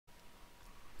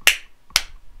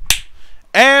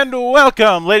And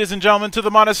welcome, ladies and gentlemen, to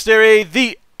the Monastery,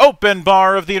 the open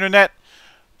bar of the internet,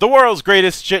 the world's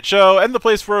greatest shit show, and the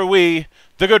place where we,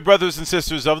 the good brothers and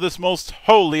sisters of this most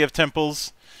holy of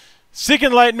temples, seek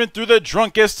enlightenment through the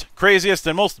drunkest, craziest,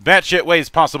 and most batshit ways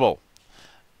possible.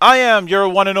 I am your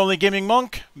one and only gaming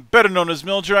monk, better known as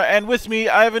Mildra, and with me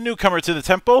I have a newcomer to the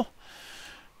temple,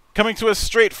 coming to us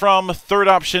straight from Third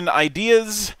Option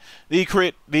Ideas, the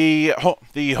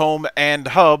home and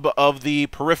hub of the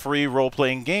Periphery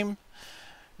role-playing game,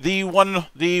 the one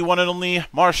and only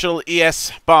Marshall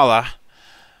E.S. Balla.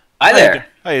 Hi there.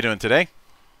 How you doing today?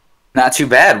 Not too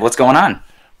bad. What's going on?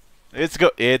 It's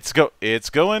been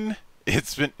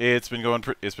going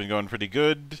pretty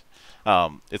good.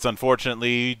 It's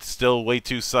unfortunately still way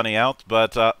too sunny out,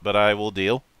 but I will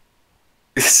deal.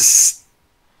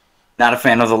 Not a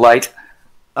fan of the light.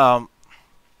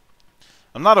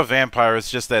 I'm not a vampire. It's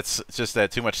just that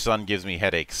too much sun gives me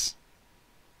headaches.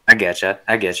 I getcha.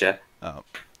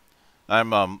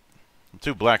 I'm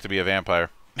too black to be a vampire.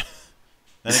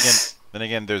 then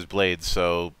again, there's blades,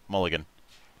 so mulligan.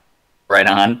 Right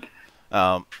on.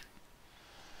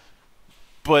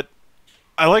 But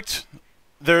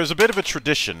there's a bit of a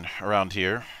tradition around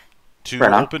here to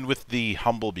open with the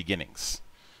humble beginnings.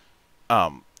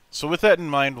 So with that in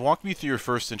mind, walk me through your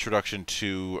first introduction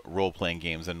to role-playing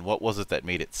games, and what was it that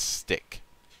made it stick?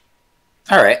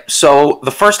 Alright, so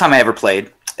the first time I ever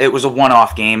played, it was a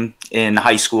one-off game in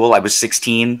high school. I was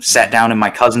 16, sat down in my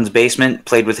cousin's basement,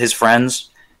 played with his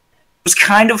friends. It was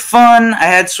kind of fun. I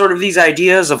had sort of these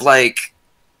ideas of, like,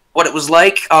 what it was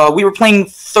like. We were playing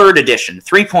 3rd edition,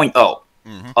 3.0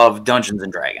 of Dungeons &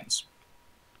 Dragons.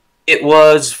 It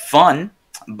was fun,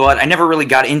 but I never really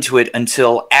got into it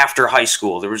until after high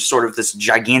school. There was sort of this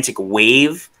gigantic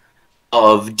wave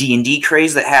of D&D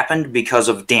craze that happened because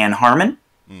of Dan Harmon.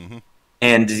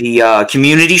 And the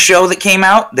community show that came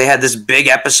out. They had this big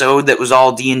episode that was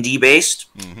all D&D based.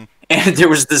 And there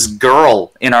was this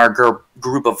girl in our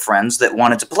group of friends that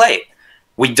wanted to play.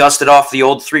 We dusted off the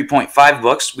old 3.5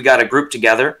 books. We got a group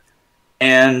together.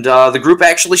 And the group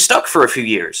actually stuck for a few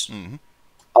years.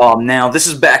 Now, this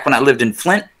is back when I lived in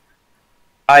Flint.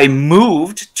 I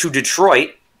moved to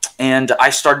Detroit, and I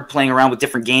started playing around with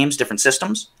different games, different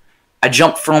systems. I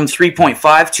jumped from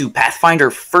 3.5 to Pathfinder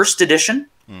 1st Edition,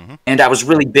 and I was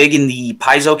really big in the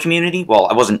Paizo community. Well,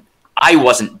 I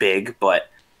wasn't big, but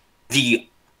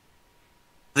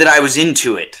that I was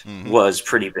into it was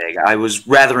pretty big. I was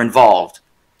rather involved.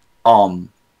 I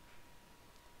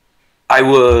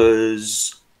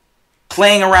was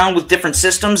playing around with different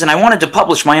systems, and I wanted to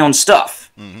publish my own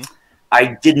stuff.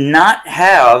 I did not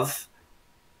have,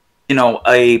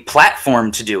 a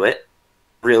platform to do it,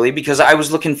 really, because I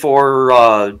was looking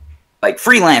for,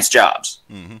 freelance jobs.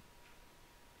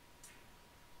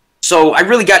 So I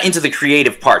really got into the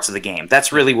creative parts of the game.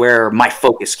 That's really where my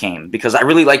focus came, because I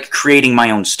really like creating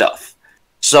my own stuff.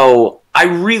 So I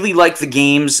really like the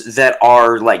games that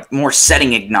are, more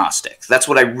setting agnostic. That's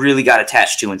what I really got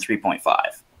attached to in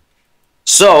 3.5.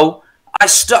 So I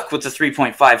stuck with the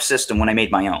 3.5 system when I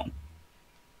made my own.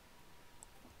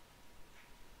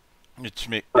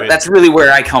 But that's really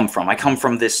where I come from. I come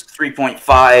from this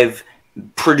 3.5,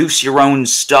 produce your own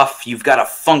stuff, you've got a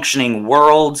functioning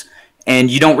world,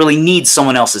 and you don't really need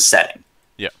someone else's setting.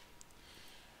 Yeah.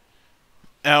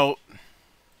 Now,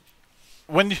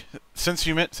 since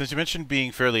you mentioned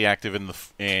being fairly active in the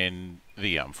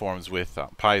forums with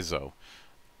Paizo,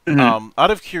 out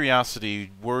of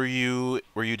curiosity, were you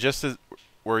just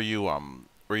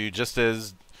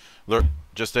as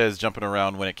jumping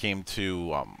around when it came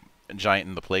to Giant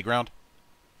in the Playground?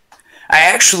 I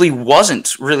actually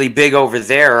wasn't really big over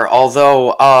there,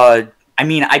 although, I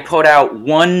put out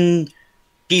one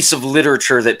piece of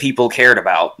literature that people cared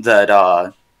about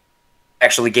that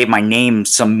actually gave my name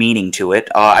some meaning to it.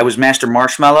 I was Master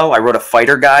Marshmallow. I wrote a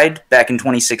fighter guide back in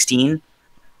 2016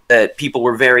 that people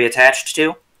were very attached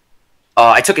to.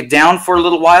 I took it down for a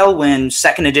little while when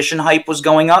 2nd edition hype was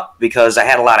going up because I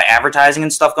had a lot of advertising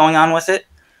and stuff going on with it.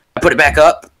 I put it back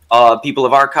up. People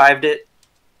have archived it,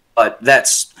 but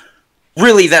that's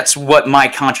what my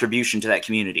contribution to that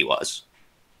community was.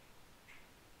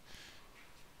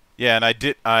 Yeah, and I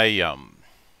think I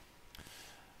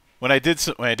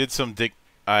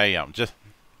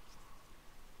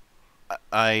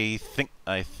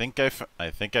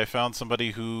found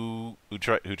somebody who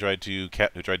tried to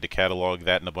catalog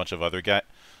that and a bunch of other guides.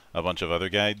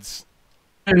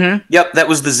 Yep, that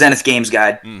was the Zenith Games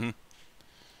guide.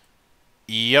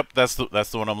 Yep, that's the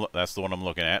one I'm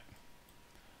looking at.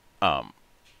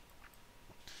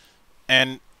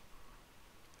 And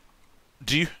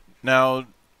do you now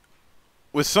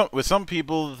with some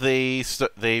people, they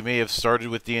may have started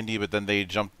with D&D, but then they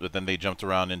jumped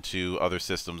around into other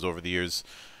systems over the years.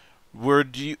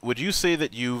 Would you say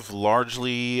that you've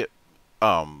largely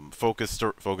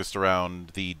focused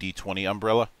around the D20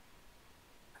 umbrella?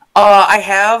 I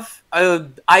have.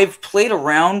 I've played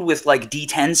around with like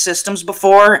D10 systems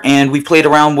before, and we played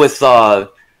around with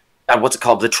what's it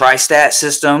called, the Tri-Stat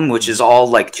system, which is all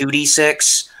like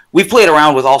 2d6. We've played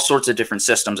around with all sorts of different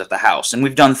systems at the house, and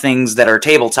we've done things that are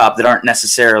tabletop that aren't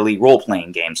necessarily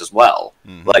role-playing games as well,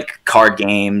 like card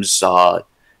games.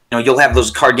 You'll have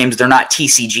those card games. They're not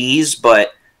TCGs,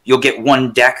 but you'll get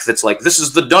one deck that's like, this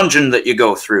is the dungeon that you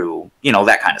go through.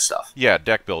 That kind of stuff. Yeah,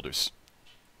 deck builders.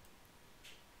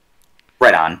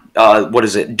 Right on. What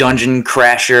is it? Dungeon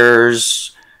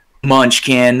Crashers,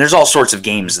 Munchkin. There's all sorts of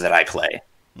games that I play.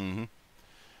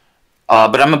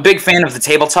 But I'm a big fan of the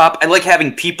tabletop. I like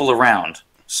having people around.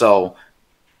 So.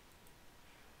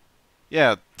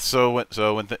 Yeah.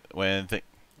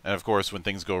 And of course, when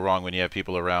things go wrong, when you have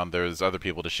people around, there's other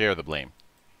people to share the blame.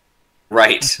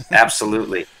 Right.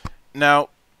 Absolutely. Now.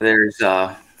 There's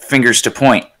fingers to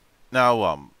point.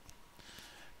 Now,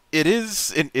 it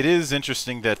is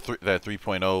interesting that that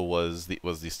 3.0 was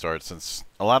the start, since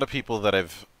a lot of people that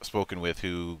I've spoken with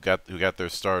who got their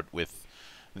start with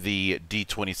the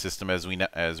D20 system as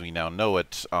we now know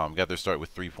it got their start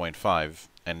with 3.5,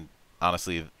 and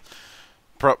honestly,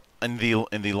 in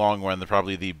the long run, they're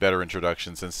probably the better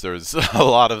introduction, since there's a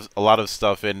lot of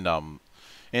stuff in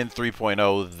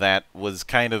 3.0 that was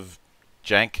kind of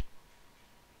jank.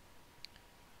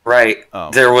 Right.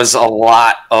 There was a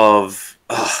lot of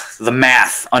the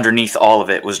math underneath all of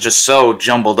it was just so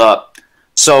jumbled up.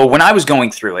 So when I was going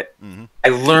through it, I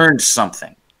learned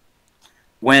something.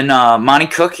 When Monty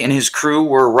Cook and his crew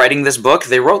were writing this book,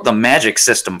 they wrote the magic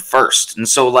system first. And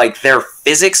so like their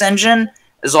physics engine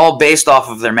is all based off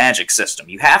of their magic system.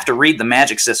 You have to read the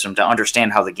magic system to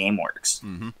understand how the game works.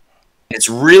 It's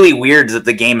really weird that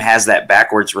the game has that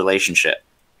backwards relationship.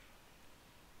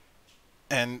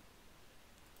 And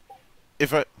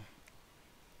if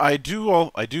I do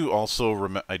also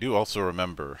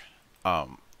remember,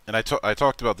 and I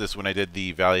talked about this when I did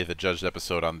the Valley of the Judged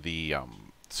episode on the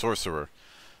Sorcerer.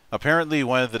 Apparently,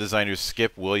 one of the designers,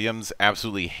 Skip Williams,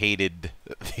 absolutely hated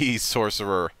the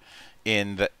Sorcerer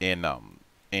in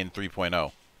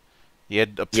 3.0. He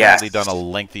had apparently done a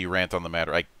lengthy rant on the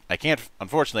matter.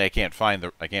 Unfortunately I can't find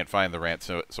the rant,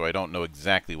 so I don't know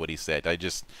exactly what he said. I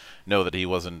just know that he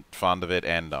wasn't fond of it,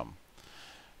 and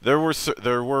there were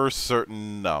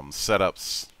certain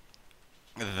setups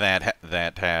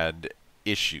that had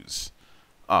issues.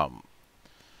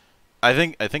 I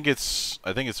think it's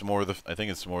more the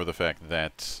fact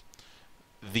that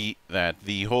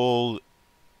the whole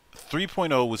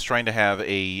 3.0 was trying to have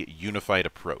a unified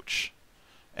approach,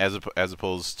 as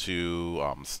opposed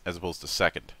to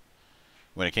second,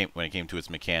 when it came to its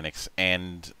mechanics,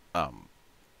 and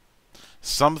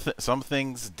some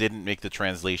things didn't make the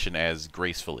translation as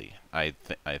gracefully. I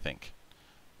think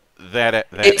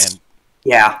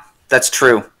yeah, that's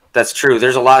true. That's true.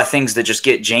 There's a lot of things that just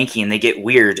get janky and they get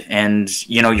weird, and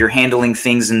you're handling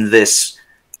things in this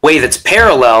way that's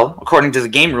parallel according to the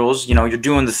game rules. You're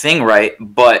doing the thing right,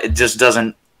 but it just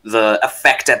doesn't. The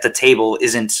effect at the table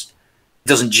doesn't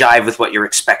jive with what you're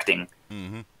expecting.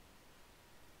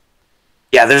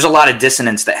 Yeah, there's a lot of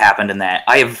dissonance that happened in that.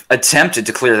 I have attempted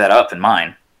to clear that up in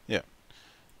mine. Yeah.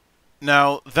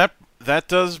 Now that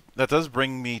does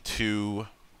bring me to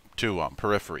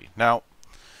Periphery. Now,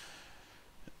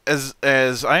 as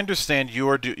I understand, you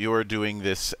are doing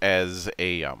this as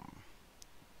a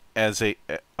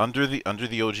under the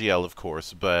OGL, of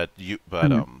course, but you've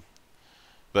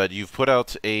put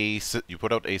out a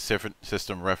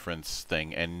system reference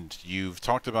thing, and you've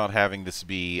talked about having this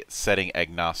be setting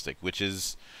agnostic, which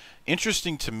is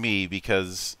interesting to me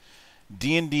because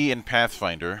D&D and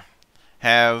Pathfinder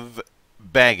have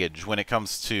baggage when it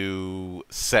comes to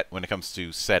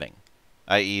setting,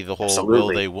 i.e. the whole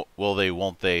will they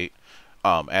won't they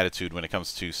attitude when it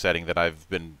comes to setting that I've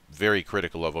been very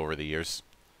critical of over the years.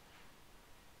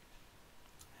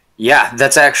 Yeah,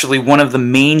 that's actually one of the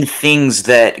main things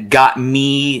that got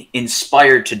me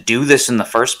inspired to do this in the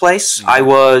first place. I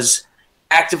was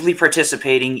actively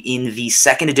participating in the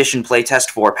 2nd edition playtest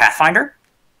for Pathfinder.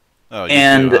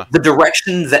 The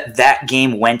direction that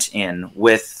game went in,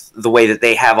 with the way that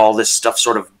they have all this stuff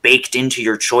sort of baked into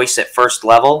your choice at first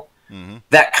level,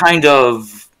 that kind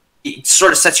of, it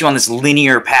sort of sets you on this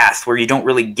linear path where you don't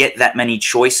really get that many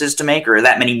choices to make or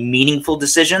that many meaningful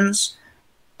decisions.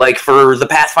 Like for the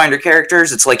Pathfinder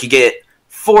characters, it's like you get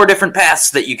 4 different paths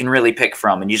that you can really pick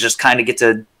from, and you just kind of get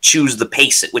to choose the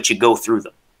pace at which you go through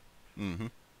them. Mm-hmm.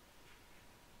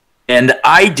 And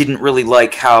I didn't really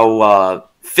like how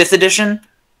 5th edition,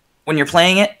 when you're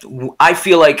playing it, I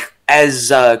feel like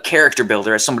as a character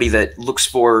builder, as somebody that looks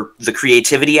for the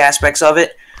creativity aspects of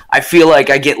it, I feel like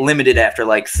I get limited after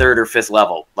like 3rd or 5th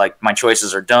level. Like my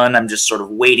choices are done. I'm just sort of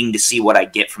waiting to see what I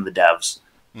get from the devs.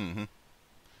 Mm-hmm.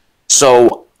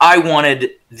 So I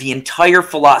wanted the entire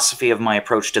philosophy of my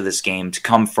approach to this game to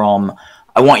come from,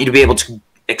 I want you to be able to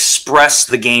express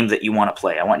the game that you want to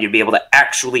play. I want you to be able to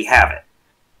actually have it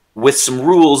with some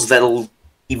rules that'll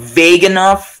be vague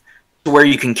enough to where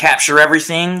you can capture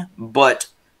everything, but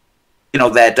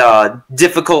that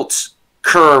difficult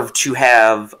curve to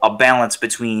have a balance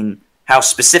between how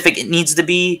specific it needs to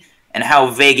be and how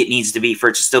vague it needs to be for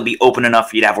it to still be open enough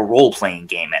for you to have a role-playing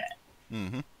game in it.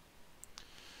 Mm-hmm.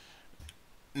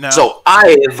 Now, so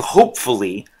I have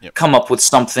hopefully come up with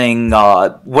something.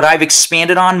 What I've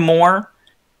expanded on more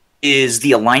is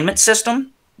the alignment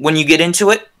system. When you get into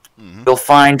it, you'll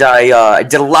find I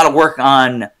did a lot of work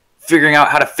on figuring out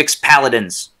how to fix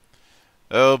paladins.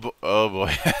 Oh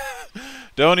boy.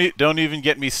 Don't even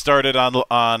get me started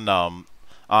on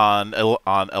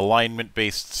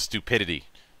alignment-based stupidity.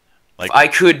 Like, if I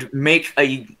could make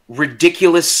a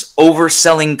ridiculous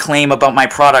overselling claim about my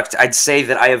product, I'd say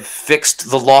that I have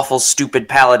fixed the lawful stupid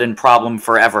paladin problem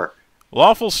forever.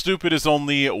 Lawful stupid is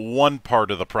only one part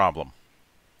of the problem.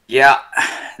 Yeah,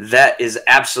 that is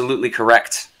absolutely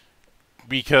correct.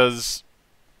 Because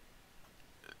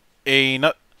it's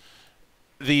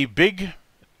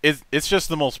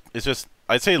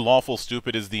I'd say lawful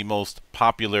stupid is the most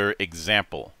popular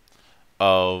example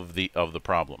of the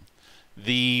problem.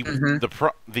 The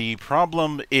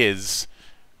problem is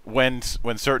when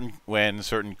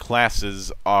certain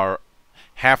classes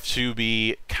have to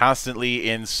be constantly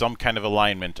in some kind of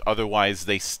alignment, otherwise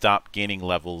they stop gaining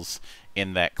levels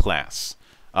in that class.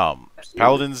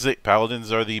 Paladins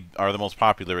are the most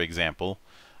popular example.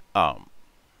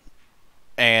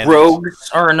 And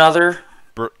rogues are another.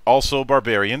 Also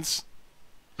barbarians.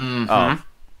 Mm-hmm.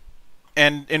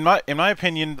 And in my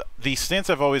opinion, the stance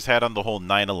I've always had on the whole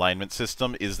 9 alignment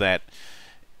system is that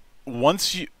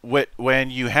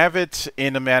when you have it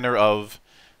in a manner of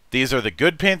these are the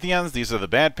good pantheons, these are the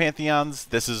bad pantheons,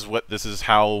 this is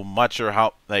how much or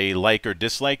how they like or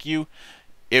dislike you,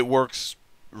 it works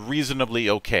reasonably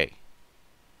okay.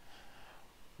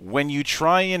 When you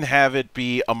try and have it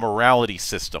be a morality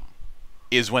system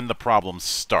is when the problems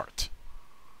start.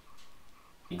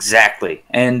 Exactly.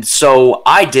 And so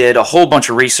I did a whole bunch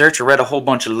of research, I read a whole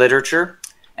bunch of literature,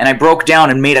 and I broke down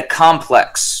and made a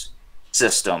complex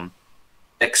system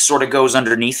that sort of goes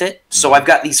underneath it. So I've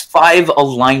got these 5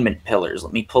 alignment pillars.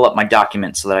 Let me pull up my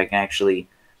document so that I can actually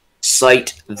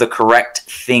cite the correct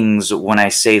things when I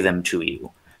say them to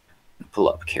you. Pull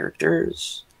up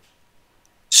characters.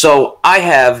 So I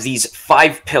have these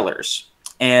 5 pillars,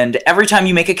 and every time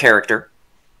you make a character,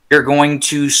 you're going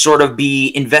to sort of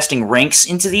be investing ranks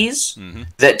into these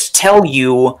that tell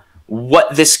you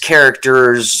what this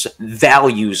character's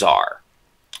values are.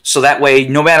 So that way,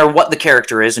 no matter what the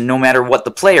character is and no matter what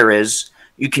the player is,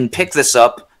 you can pick this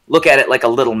up, look at it like a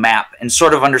little map, and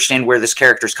sort of understand where this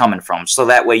character's coming from. So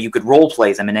that way you could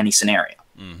roleplay them in any scenario,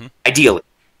 ideally.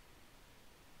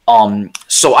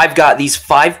 So I've got these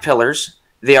 5 pillars.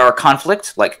 They are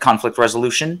conflict, like conflict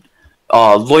resolution,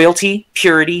 loyalty,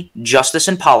 purity, justice,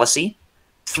 and policy.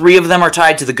 3 of them are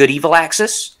tied to the good-evil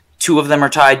axis. 2 of them are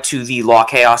tied to the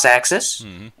law-chaos axis.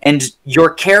 And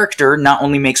your character not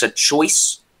only makes a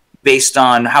choice based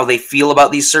on how they feel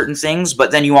about these certain things, but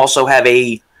then you also have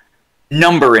a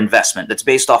number investment that's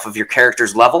based off of your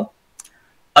character's level.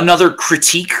 Another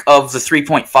critique of the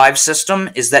 3.5 system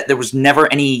is that there was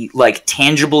never any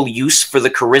tangible use for the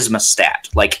charisma stat,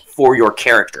 for your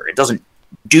character. It doesn't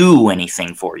do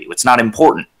anything for you. It's not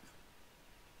important.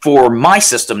 For my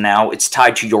system now, it's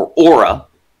tied to your aura,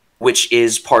 which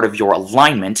is part of your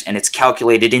alignment, and it's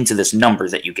calculated into this number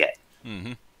that you get.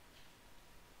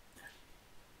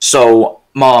 So,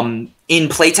 in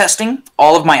playtesting,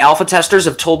 all of my alpha testers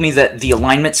have told me that the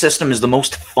alignment system is the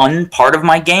most fun part of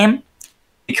my game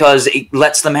because it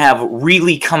lets them have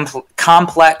really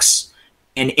complex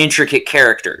and intricate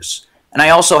characters. And I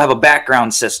also have a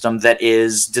background system that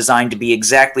is designed to be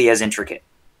exactly as intricate.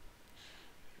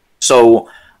 So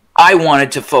I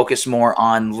wanted to focus more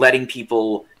on letting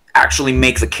people actually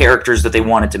make the characters that they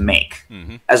wanted to make,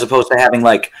 as opposed to having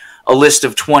a list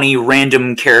of 20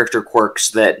 random character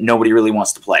quirks that nobody really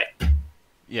wants to play.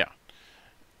 Yeah.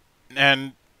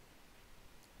 And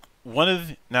one of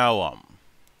the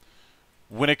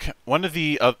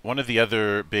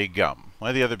other big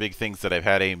things that I've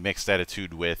had a mixed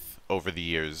attitude with over the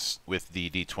years with the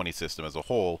D20 system as a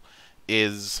whole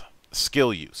is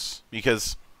skill use,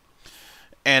 because,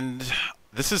 and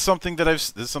this is something that I've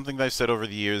said over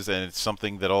the years, and it's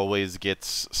something that always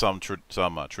gets some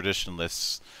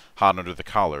traditionalists hot under the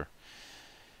collar.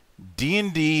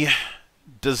 D&D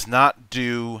does not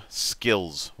do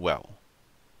skills well,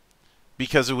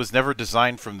 because it was never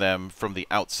designed from them from the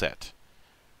outset.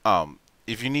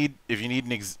 If you need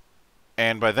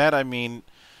and by that I mean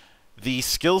the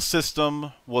skill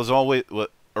system was always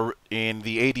in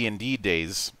the AD&D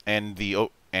days and the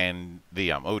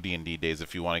OD&D days,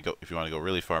 if you want to go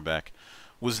really far back,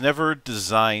 was never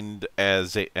designed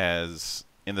as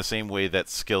in the same way that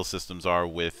skill systems are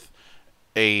with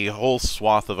a whole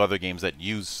swath of other games that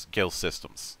use skill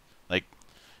systems. Like,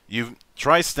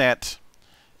 TriStat,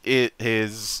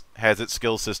 has its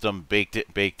skill system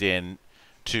baked in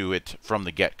to it from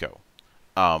the get-go.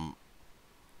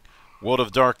 World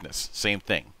of Darkness, same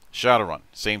thing. Shadowrun,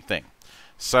 same thing.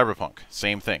 Cyberpunk,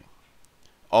 same thing.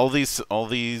 All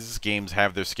these games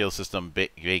have their skill system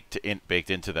baked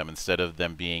into them instead of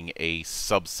them being a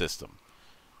subsystem.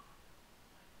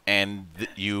 And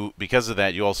because of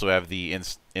that, you also have the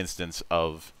instance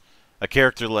of a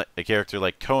character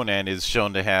like Conan is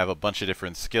shown to have a bunch of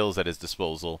different skills at his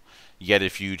disposal. Yet,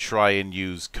 if you try and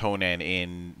use Conan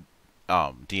in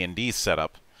D&D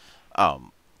setup,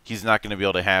 he's not going to be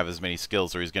able to have as many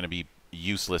skills, or he's going to be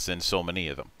useless in so many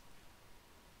of them.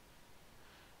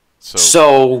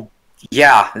 So,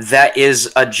 yeah, that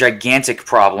is a gigantic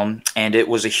problem, and it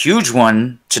was a huge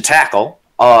one to tackle.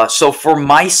 So for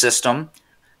my system,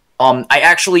 I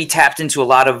actually tapped into a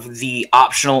lot of the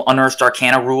optional Unearthed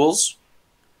Arcana rules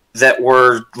that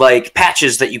were like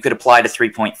patches that you could apply to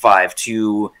 3.5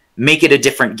 to make it a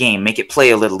different game, make it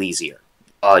play a little easier.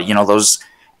 Those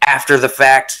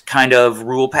after-the-fact kind of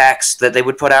rule packs that they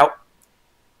would put out.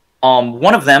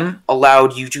 One of them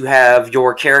allowed you to have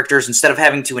your characters, instead of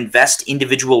having to invest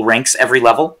individual ranks every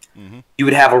level, you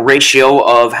would have a ratio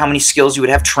of how many skills you would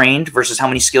have trained versus how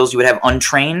many skills you would have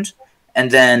untrained, and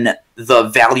then the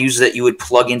values that you would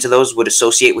plug into those would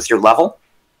associate with your level.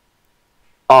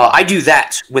 I do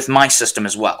that with my system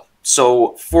as well.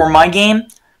 So for my game,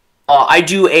 I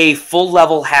do a full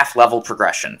level, half level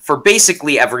progression for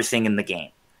basically everything in the game.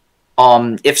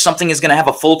 If something is going to have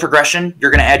a full progression,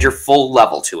 you're going to add your full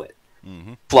level to it,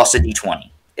 plus a d20.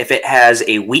 If it has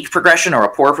a weak progression or a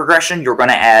poor progression, you're going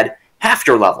to add half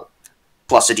your level,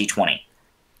 plus a d20.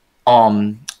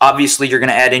 Obviously, you're going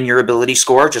to add in your ability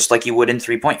score, just like you would in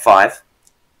 3.5.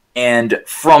 And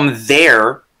from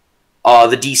there,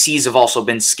 the DCs have also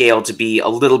been scaled to be a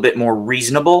little bit more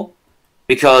reasonable,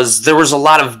 because there was a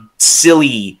lot of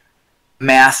silly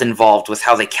math involved with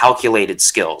how they calculated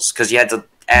skills, because you had to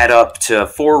add up to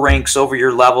 4 ranks over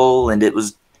your level, and it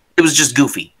was just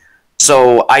goofy.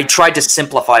 So I tried to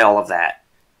simplify all of that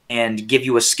and give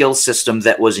you a skill system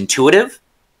that was intuitive,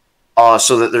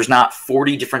 so that there's not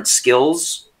 40 different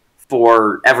skills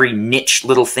for every niche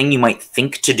little thing you might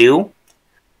think to do.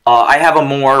 I have a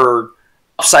more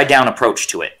upside-down approach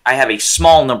to it. I have a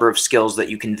small number of skills that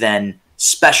you can then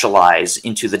specialize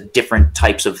into the different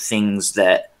types of things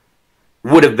that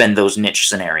would have been those niche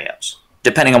scenarios,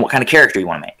 depending on what kind of character you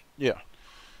want to make. Yeah.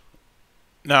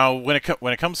 Now, when it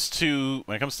comes to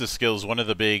skills, one of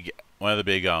the big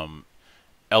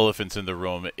elephants in the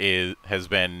room has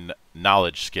been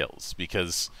knowledge skills,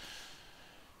 because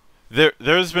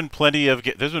there's been plenty of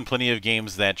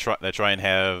games that try and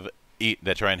have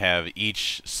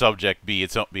each subject be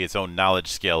its own knowledge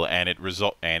skill, and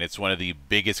it's one of the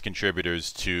biggest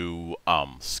contributors to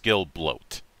skill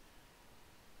bloat.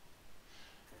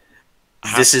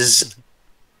 This is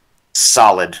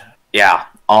solid. Yeah.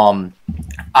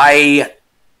 I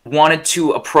wanted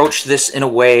to approach this in a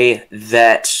way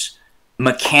that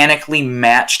mechanically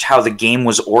matched how the game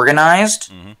was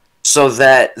organized, so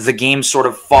that the game sort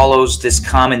of follows this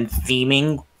common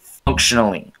theming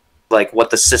functionally, like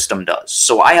what the system does.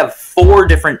 So I have 4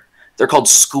 different, they're called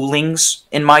schoolings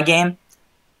in my game.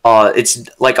 It's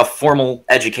like a formal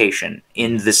education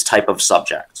in this type of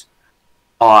subject.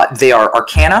 They are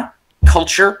Arcana,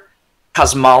 Culture,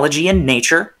 Cosmology, and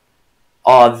Nature.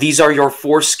 These are your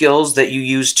 4 skills that you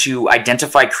use to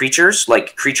identify creatures,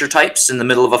 like creature types in the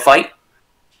middle of a fight.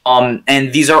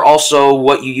 And these are also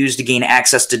what you use to gain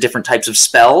access to different types of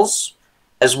spells,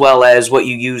 as well as what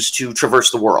you use to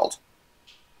traverse the world.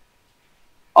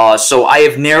 So I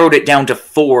have narrowed it down to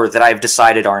 4 that I've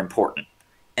decided are important.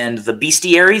 And the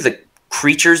bestiary, the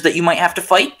creatures that you might have to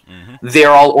fight,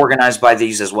 they're all organized by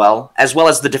these as well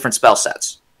as the different spell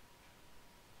sets.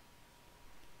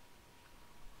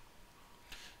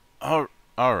 All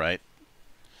right.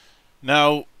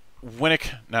 Now,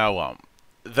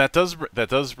 that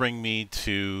does bring me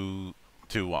to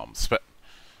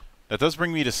that does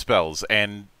bring me to spells.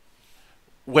 And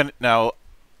now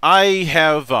I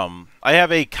have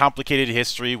a complicated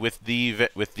history with the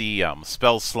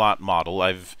spell slot model.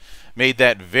 I've made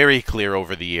that very clear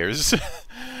over the years.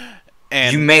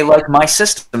 And you may like my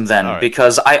system then, right,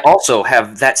 because I also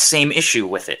have that same issue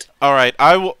with it. all right,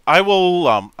 I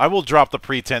will drop the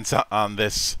pretense on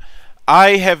this.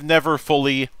 I have never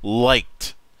fully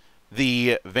liked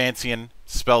the Vancian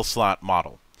spell slot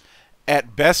model.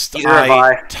 At best,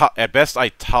 at best I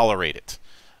tolerate it.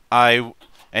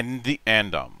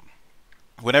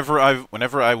 Whenever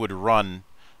I would run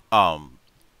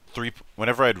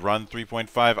whenever I'd run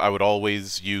 3.5, I would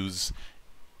always use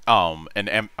an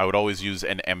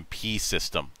MP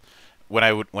system.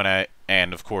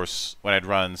 And of course when I'd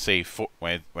run say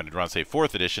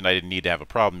 4th edition, I didn't need to have a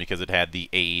problem because it had the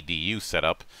AEDU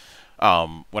setup.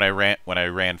 When I ran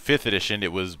 5th edition,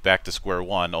 it was back to square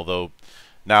one. Although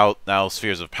now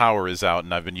Spheres of Power is out,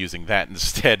 and I've been using that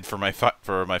instead for my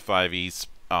 5e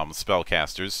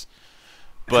spellcasters.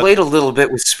 I played a little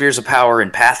bit with Spheres of Power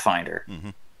in Pathfinder.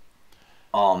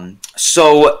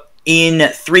 So in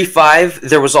 3.5,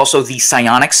 there was also the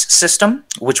Psionics system,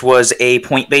 which was a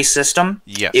point-based system.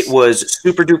 Yes. It was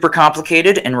super-duper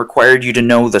complicated and required you to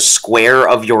know the square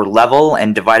of your level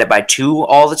and divide it by 2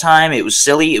 all the time. It was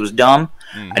silly. It was dumb.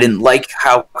 I didn't like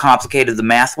how complicated the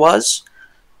math was.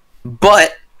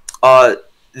 But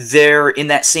there, in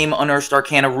that same Unearthed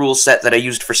Arcana rule set that I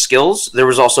used for skills, there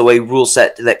was also a rule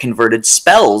set that converted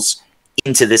spells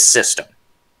into this system.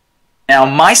 Now,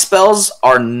 my spells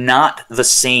are not the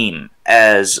same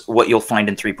as what you'll find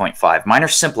in 3.5. Mine are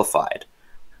simplified.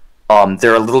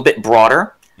 They're a little bit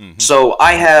broader. So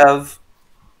I have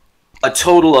a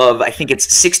total of, I think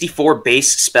it's 64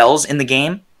 base spells in the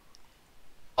game.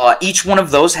 Each one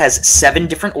of those has 7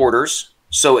 different orders,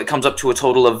 so it comes up to a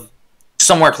total of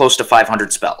somewhere close to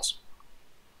 500 spells.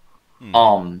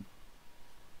 All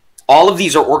of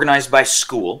these are organized by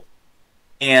school,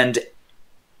 and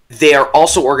they are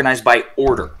also organized by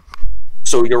order.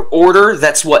 So your order,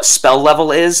 that's what spell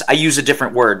level is. I use a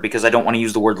different word because I don't want to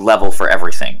use the word level for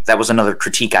everything. That was another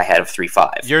critique I had of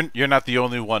 3.5. You're not the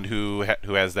only one who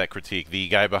has that critique. The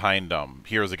guy behind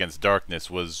Heroes Against Darkness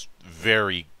was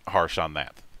very harsh on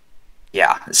that.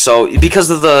 Yeah, so because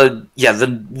of the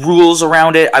rules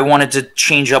around it, I wanted to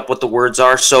change up what the words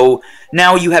are. So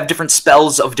now you have different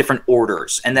spells of different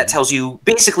orders, and that tells you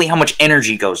basically how much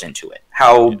energy goes into it,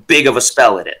 how big of a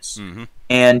spell it is.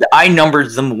 And I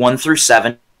numbered them 1 through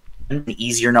 7, an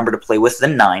easier number to play with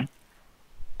than 9.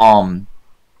 And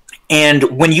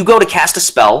when you go to cast a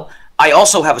spell, I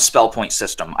also have a spell point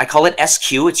system. I call it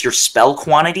SQ. It's your spell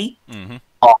quantity.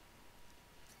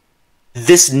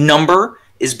 This number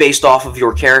is based off of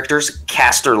your character's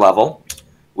caster level,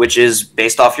 which is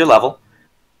based off your level,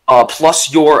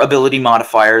 plus your ability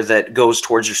modifier that goes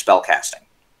towards your spell casting.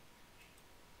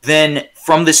 Then,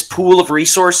 from this pool of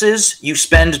resources, you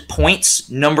spend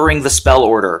points numbering the spell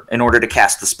order in order to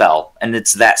cast the spell, and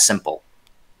it's that simple.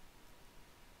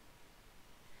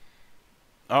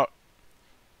 Oh,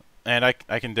 and I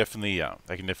can definitely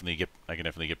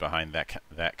get behind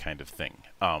that kind of thing.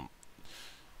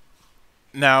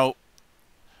 Now,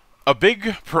 a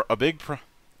big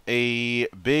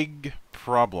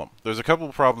problem. There's a couple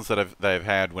of problems that I've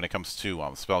had when it comes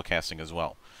to spell casting as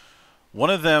well. One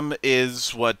of them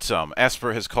is what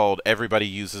Esper has called everybody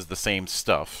uses the same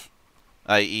stuff,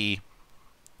 i.e.,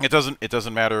 it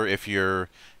doesn't matter if you're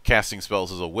casting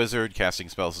spells as a wizard, casting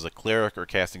spells as a cleric, or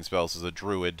casting spells as a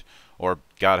druid, or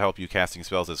God help you, casting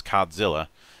spells as Godzilla.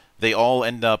 They all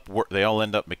end up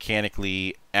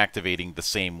mechanically activating the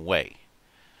same way.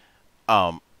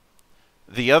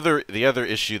 The other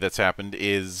issue that's happened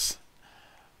is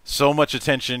so much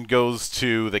attention goes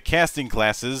to the casting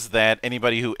classes that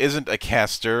anybody who isn't a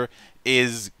caster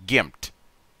is gimped.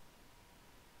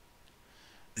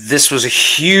 This was a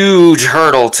huge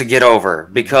hurdle to get over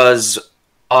because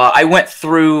I went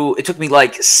through, it took me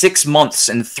like 6 months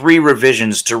and 3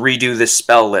 revisions to redo this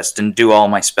spell list and do all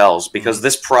my spells because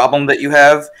this problem that you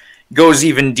have goes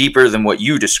even deeper than what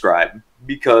you described,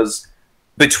 because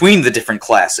between the different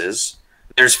classes,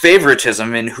 there's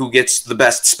favoritism in who gets the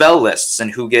best spell lists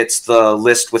and who gets the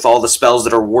list with all the spells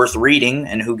that are worth reading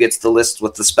and who gets the list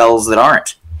with the spells that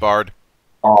aren't. Bard.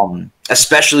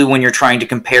 Especially when you're trying to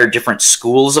compare different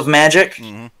schools of magic,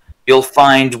 you'll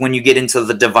find when you get into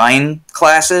the divine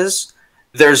classes,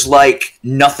 there's like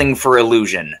nothing for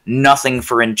illusion, nothing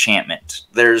for enchantment.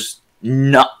 There's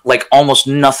almost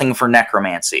nothing for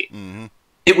necromancy.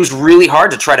 It was really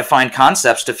hard to try to find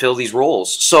concepts to fill these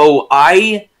roles. So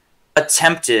I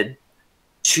attempted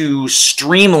to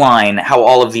streamline how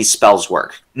all of these spells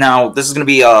work. Now, this is going to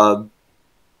be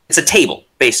it's a table,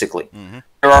 basically. Mm-hmm.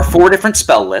 There are 4 different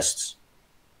spell lists.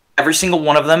 Every single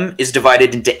one of them is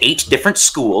divided into 8 different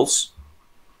schools.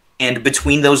 And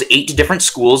between those 8 different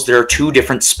schools, there are 2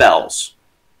 different spells.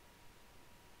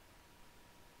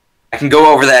 I can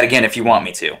go over that again if you want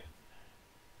me to.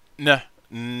 No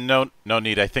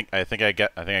need. I think I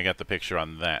got the picture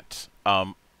on that.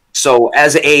 So,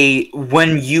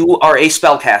 when you are a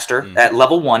spellcaster at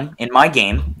level 1 in my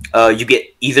game, you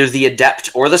get either the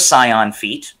Adept or the Scion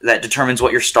feat that determines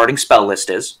what your starting spell list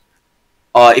is.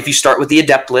 If you start with the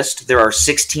Adept list, there are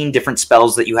 16 different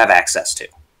spells that you have access to.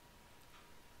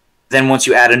 Then once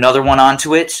you add another one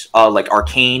onto it, like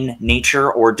Arcane,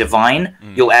 Nature, or Divine,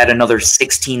 you'll add another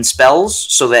 16 spells,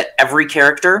 so that every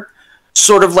character,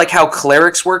 sort of like how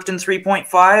Clerics worked in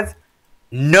 3.5,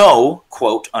 know,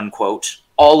 quote unquote,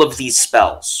 all of these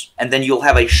spells. And then you'll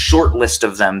have a short list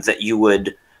of them that you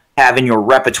would have in your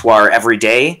repertoire every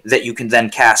day that you can then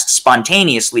cast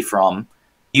spontaneously from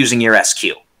using your SQ.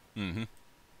 Mm-hmm.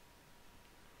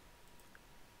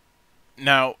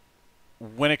 Now,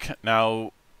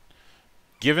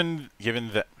 given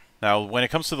that, now when it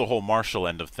comes to the whole martial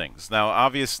end of things, now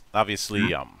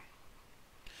obviously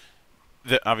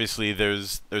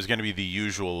there's going to be the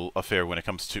usual affair when it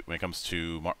comes to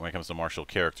martial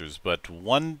characters, but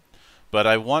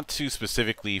I want to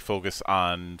specifically focus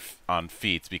on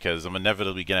feats, because I'm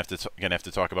inevitably gonna have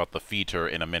to talk about the feater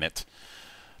in a minute.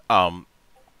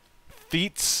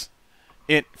 Feats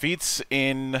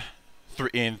in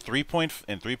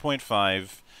 3.5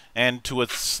 and to a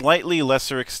slightly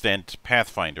lesser extent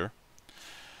Pathfinder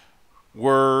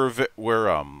were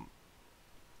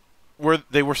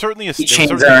certainly a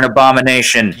chains are an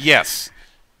abomination. Yes.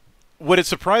 Would it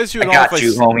surprise you at all?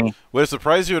 Homie. Would it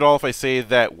surprise you at all if I say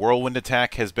that Whirlwind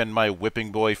Attack has been my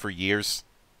whipping boy for years?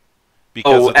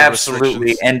 Because of the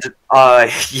absolutely. And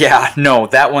yeah, no,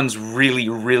 that one's really,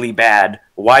 really bad.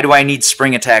 Why do I need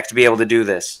Spring Attack to be able to do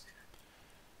this?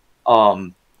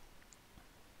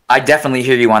 I definitely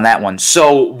hear you on that one.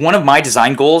 So one of my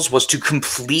design goals was to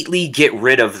completely get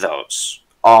rid of those.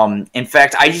 In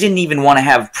fact, I didn't even want to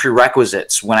have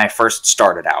prerequisites when I first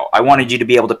started out. I wanted you to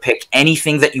be able to pick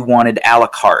anything that you wanted a la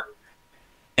carte.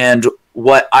 And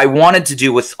what I wanted to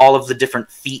do with all of the different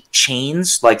feat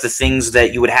chains, like the things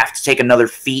that you would have to take another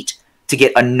feat to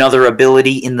get another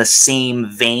ability in the same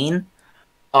vein,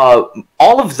 all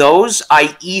of those,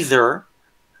 I either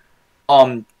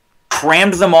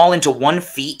crammed them all into one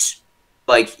feat,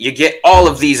 like you get all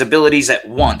of these abilities at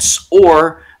once,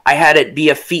 or I had it be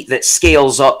a feat that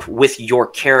scales up with your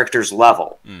character's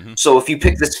level. Mm-hmm. So if you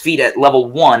pick this feat at level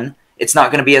 1, it's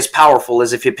not going to be as powerful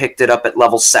as if you picked it up at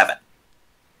level 7.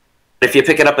 But if you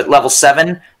pick it up at level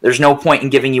 7, there's no point in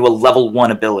giving you a level 1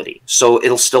 ability. So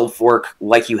it'll still work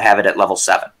like you have it at level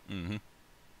 7. Mm-hmm.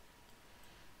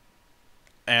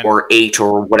 Or 8,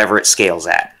 or whatever it scales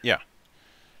at. Yeah.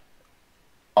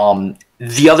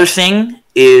 The other thing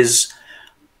is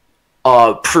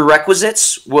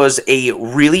prerequisites was a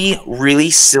really,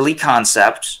 really silly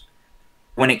concept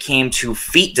when it came to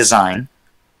feat design,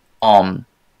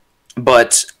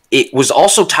 but it was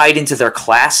also tied into their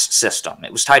class system.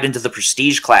 It was tied into the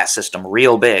prestige class system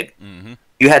real big. Mm-hmm.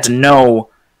 You had to know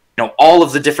all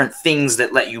of the different things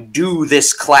that let you do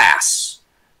this class.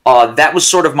 That was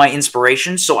sort of my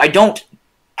inspiration, so I don't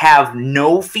have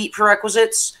no feat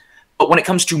prerequisites. But when it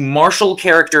comes to martial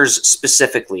characters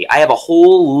specifically, I have a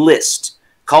whole list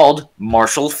called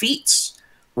martial feats,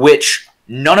 which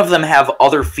none of them have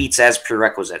other feats as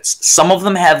prerequisites. Some of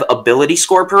them have ability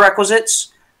score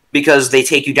prerequisites because they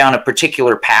take you down a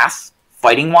particular path,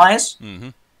 fighting-wise.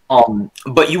 Mm-hmm.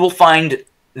 But you will find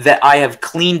that I have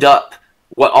cleaned up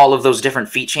what all of those different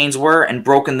feat chains were and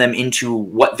broken them into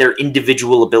what their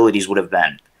individual abilities would have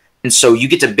been. And so you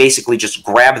get to basically just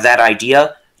grab that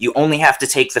idea. You only have to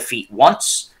take the feat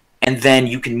once, and then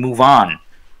you can move on.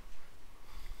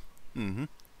 Mm-hmm.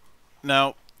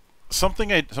 Now,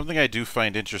 something I do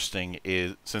find interesting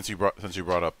is since you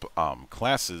brought up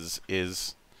classes,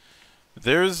 is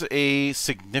there's a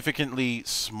significantly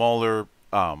smaller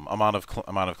amount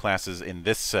of classes in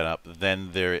this setup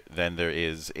than there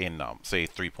is in say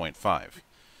 3.5.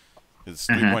 It's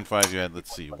 3.5. You had,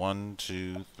 let's see, 1,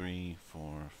 2, 3,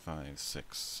 4, 5,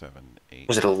 6, 7, 8.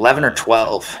 Was it 11 or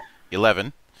 12?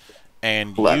 11.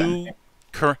 And 11.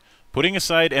 Putting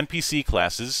aside NPC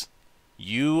classes,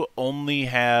 you only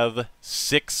have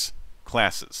 6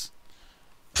 classes.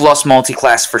 Plus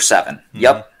multi-class for 7. Mm-hmm.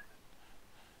 Yep.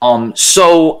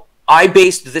 So I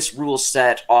based this rule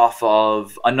set off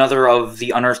of another of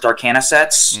the Unearthed Arcana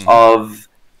sets of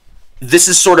this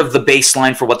is sort of the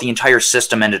baseline for what the entire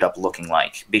system ended up looking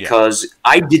like. Because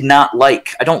I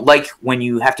don't like when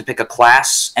you have to pick a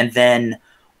class and then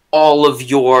all of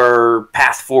your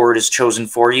path forward is chosen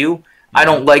for you. I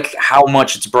don't like how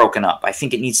much it's broken up. I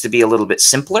think it needs to be a little bit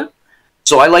simpler.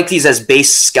 So I like these as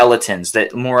base skeletons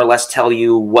that more or less tell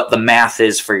you what the math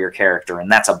is for your character,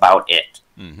 and that's about it.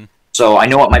 So I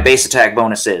know what my base attack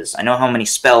bonus is. I know how many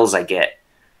spells I get.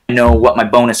 I know what my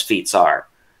bonus feats are.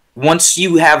 Once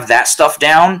you have that stuff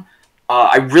down,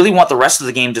 I really want the rest of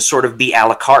the game to sort of be a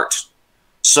la carte.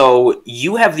 So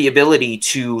you have the ability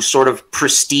to sort of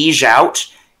prestige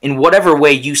out in whatever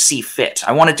way you see fit.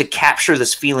 I wanted to capture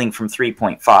this feeling from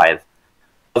 3.5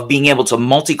 of being able to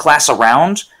multi-class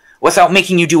around without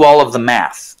making you do all of the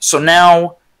math. So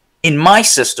now, in my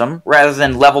system, rather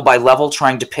than level by level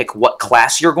trying to pick what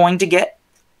class you're going to get,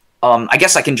 I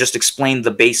guess I can just explain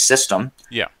the base system.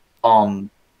 Yeah.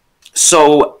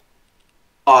 So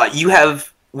you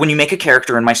have, when you make a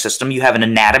character in my system, you have an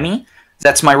anatomy.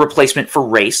 That's my replacement for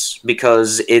race,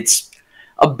 because it's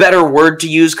a better word to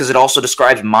use because it also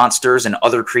describes monsters and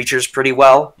other creatures pretty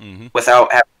well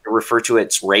without having to refer to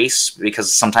its race,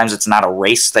 because sometimes it's not a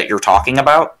race that you're talking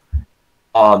about.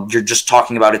 You're just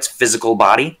talking about its physical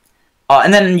body.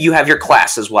 And then you have your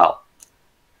class as well.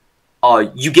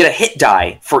 You get a hit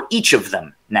die for each of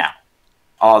them now.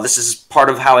 This is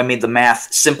part of how I made the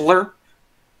math simpler,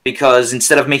 because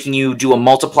instead of making you do a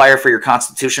multiplier for your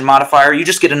constitution modifier, you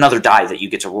just get another die that you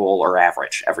get to roll or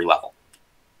average every level.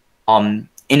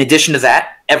 In addition to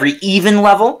that, every even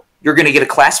level, you're going to get a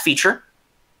class feature.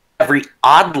 Every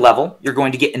odd level, you're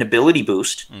going to get an ability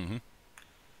boost.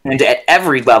 And at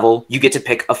every level, you get to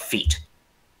pick a feat.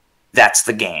 That's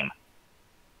the game.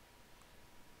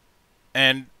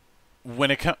 And when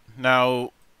it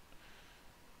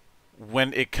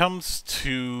comes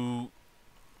to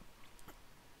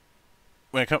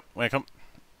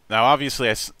now, obviously,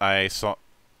 I see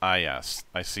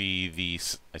the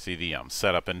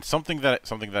setup, and something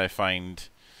that I find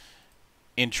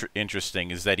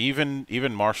interesting is that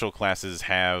even martial classes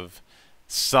have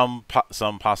some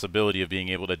possibility of being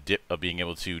able to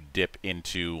dip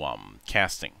into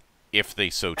casting if they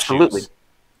so choose. Absolutely.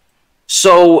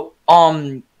 So,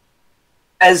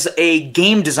 as a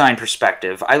game design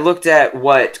perspective, I looked at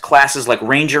what classes like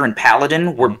Ranger and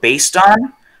Paladin were based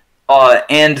on.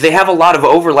 And they have a lot of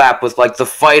overlap with like the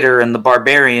Fighter and the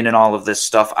Barbarian and all of this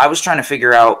stuff. I was trying to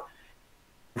figure out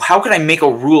how could I make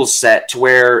a rule set to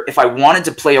where if I wanted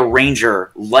to play a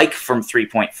Ranger like from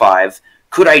 3.5,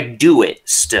 could I do it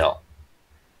still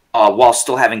while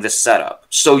still having this setup?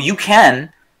 So you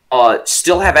can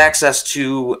still have access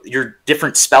to your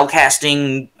different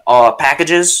spellcasting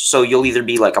packages. So you'll either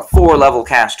be like a 4-level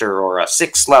caster or a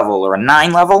 6-level or a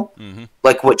 9-level,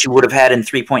 like what you would have had in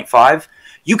 3.5.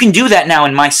 You can do that now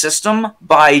in my system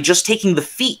by just taking the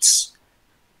feats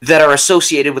that are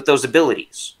associated with those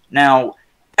abilities. Now,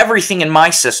 everything in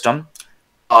my system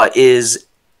is,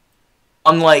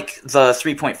 unlike the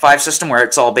 3.5 system where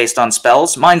it's all based on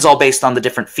spells, mine's all based on the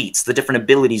different feats, the different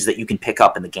abilities that you can pick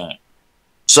up in the game.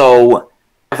 So,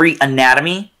 every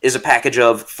anatomy is a package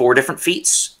of 4 different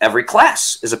feats. Every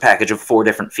class is a package of 4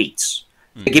 different feats.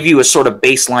 They give you a sort of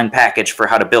baseline package for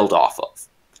how to build off of.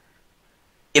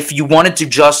 If you wanted to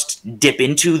just dip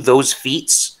into those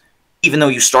feats, even though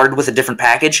you started with a different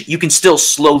package, you can still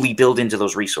slowly build into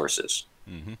those resources.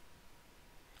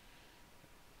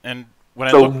 And when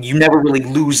so you never really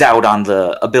lose out on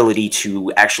the ability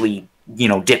to actually,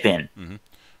 dip in.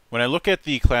 When I look at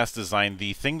the class design,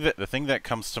 the thing that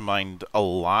comes to mind a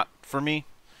lot for me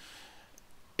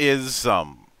is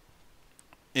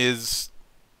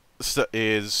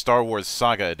Star Wars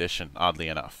Saga Edition, oddly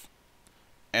enough.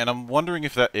 And I'm wondering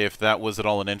if that was at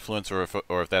all an influence, or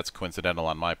if that's coincidental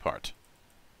on my part.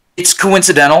 It's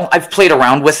coincidental. I've played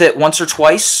around with it once or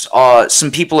twice.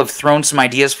 Some people have thrown some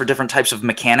ideas for different types of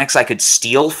mechanics I could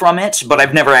steal from it, but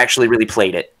I've never actually really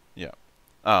played it. Yeah.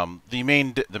 The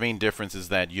main difference is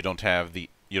that you don't have the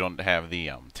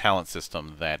talent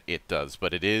system that it does,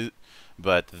 but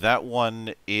that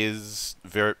one is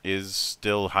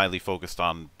still highly focused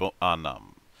on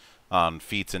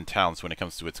feats and talents when it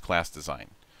comes to its class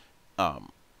design.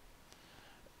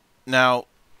 Now,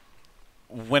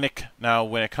 when it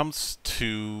comes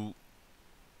to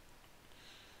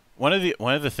one of the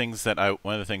things that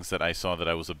I saw that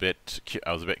I was a bit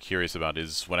curious about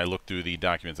is when I looked through the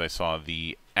documents, I saw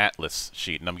the Atlas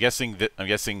sheet, and I'm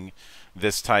guessing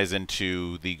this ties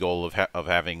into the goal of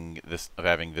having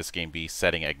this game be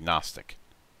setting agnostic.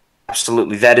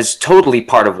 Absolutely, that is totally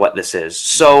part of what this is.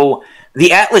 So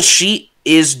the Atlas sheet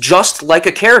is just like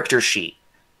a character sheet.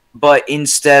 but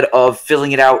instead of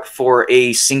filling it out for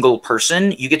a single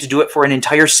person, you get to do it for an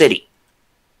entire city.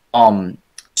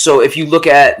 So if you look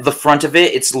at the front of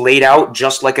it, it's laid out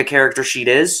just like a character sheet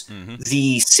is.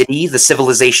 The city, the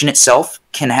civilization itself,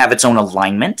 can have its own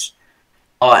alignment.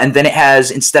 And then it has,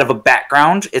 instead of a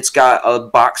background, it's got a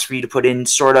box for you to put in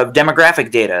sort of demographic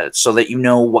data so that you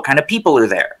know what kind of people are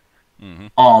there.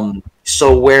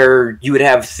 So where you would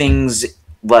have things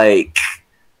like...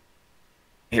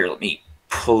 Here, let me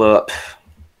pull up...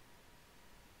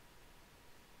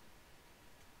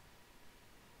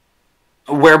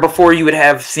 Where before you would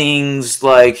have things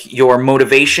like your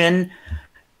motivation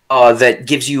that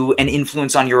gives you an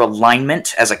influence on your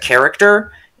alignment as a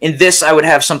character. In this, I would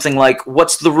have something like,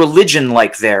 what's the religion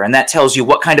like there? And that tells you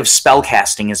what kind of spell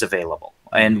casting is available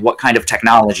and what kind of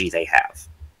technology they have.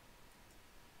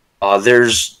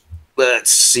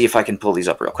 Let's see if I can pull these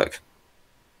up real quick.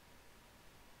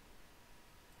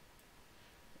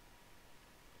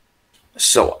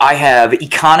 So I have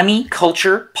economy,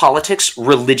 culture, politics,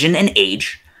 religion, and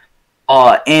age.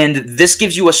 And this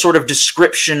gives you a sort of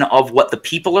description of what the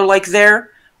people are like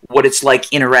there, what it's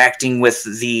like interacting with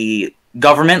the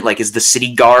government, like is the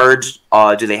city guard,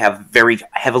 do they have very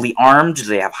heavily armed, do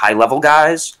they have high-level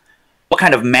guys? What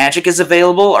kind of magic is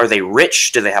available? Are they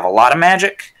rich? Do they have a lot of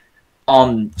magic?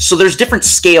 So there's different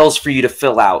scales for you to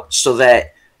fill out so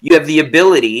that you have the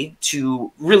ability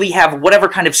to really have whatever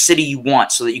kind of city you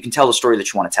want so that you can tell the story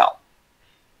that you want to tell.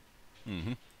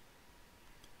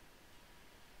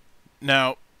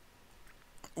 Now,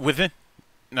 within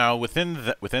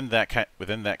that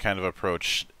kind of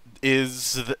approach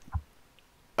is the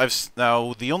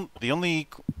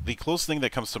close thing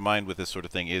that comes to mind with this sort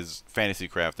of thing is fantasy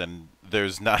craft, and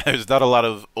there's not a lot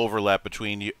of overlap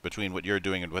between what you're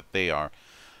doing and what they are.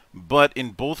 But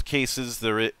in both cases,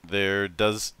 there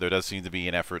does seem to be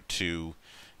an effort to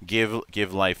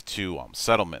give life to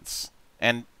settlements,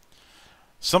 and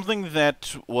something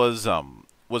that was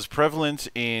prevalent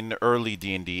in early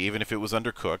D&D, even if it was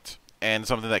undercooked, and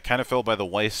something that kind of fell by the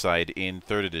wayside in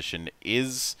 3rd edition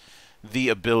is the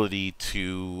ability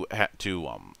to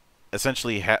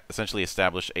essentially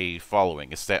establish a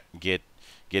following,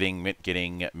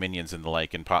 getting minions and the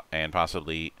like, and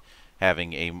possibly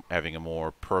having a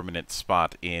more permanent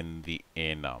spot in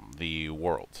the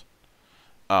world.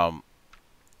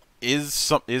 Is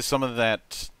some of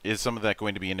that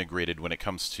going to be integrated when it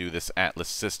comes to this Atlas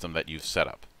system that you've set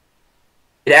up?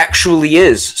 It actually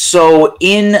is. So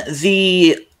in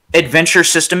the adventure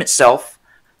system itself,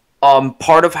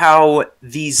 part of how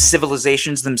these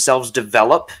civilizations themselves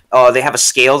develop, they have a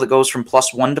scale that goes from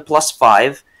 +1 to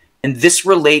 +5. And this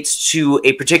relates to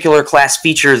a particular class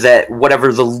feature that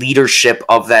whatever the leadership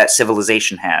of that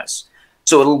civilization has.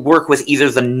 So it'll work with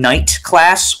either the knight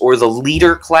class or the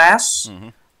leader class.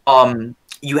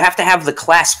 You have to have the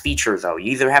class feature, though.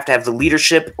 You either have to have the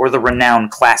leadership or the renown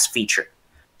class feature.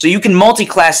 So you can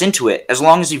multi-class into it. As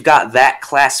long as you've got that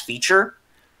class feature,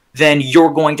 then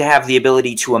you're going to have the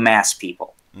ability to amass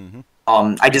people.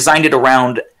 I designed it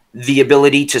around the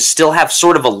ability to still have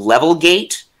sort of a level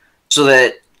gate so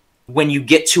that when you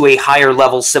get to a higher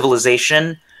level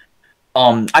civilization,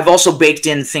 I've also baked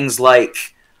in things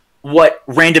like what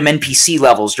random NPC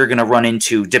levels you're going to run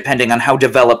into depending on how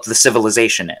developed the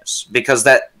civilization is. Because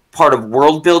that part of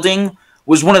world building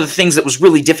was one of the things that was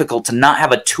really difficult, to not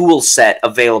have a tool set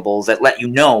available that let you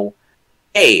know,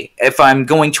 hey, if I'm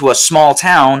going to a small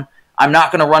town, I'm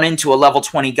not going to run into a level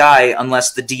 20 guy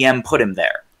unless the DM put him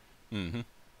there.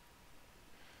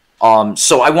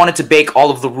 So I wanted to bake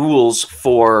all of the rules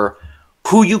for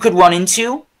who you could run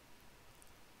into,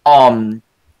 and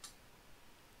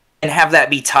have that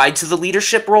be tied to the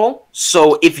leadership role.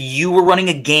 So if you were running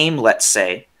a game, let's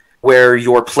say, where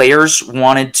your players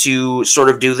wanted to sort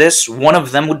of do this, one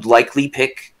of them would likely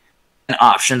pick an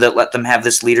option that let them have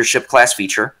this leadership class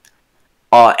feature.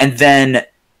 And then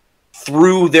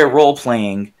through their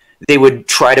role-playing, they would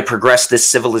try to progress this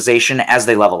civilization as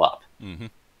they level up.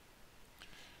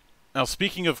 Now,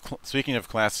 speaking of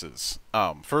classes,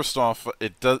 first off,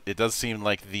 it does seem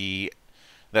like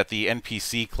that the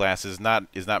NPC class is not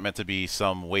meant to be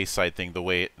some wayside thing the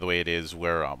way it is,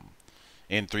 where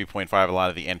in 3.5 a lot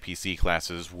of the NPC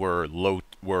classes were low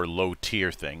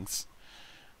tier things.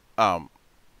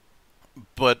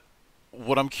 But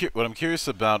what I'm curious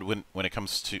about when it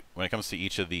comes to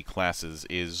each of the classes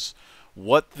is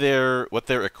what their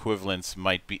equivalents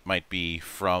might be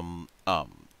from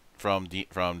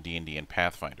D&D and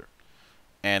Pathfinder.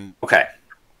 And okay,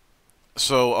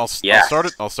 so I'll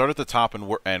start at the top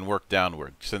and work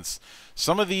downward, since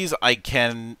some of these I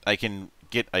can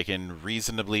can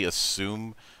reasonably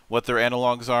assume what their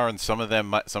analogs are, and some of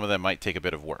them might take a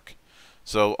bit of work.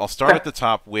 So I'll start at the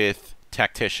top with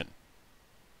Tactician.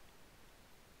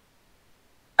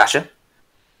 Gotcha.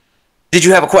 Did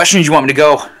you have a question? Or do you want me to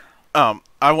go?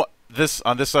 I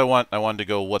wanted to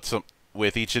go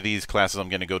with each of these classes. I'm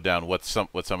going to go down what some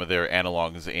of their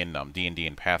analogs in D&D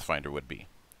and Pathfinder would be.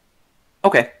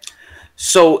 Okay.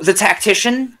 So the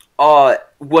Tactician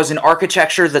was an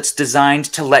architecture that's designed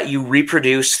to let you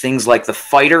reproduce things like the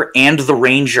Fighter and the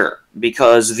Ranger,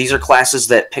 because these are classes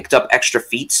that picked up extra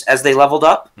feats as they leveled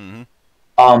up.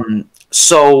 Mm-hmm.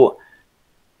 So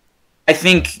I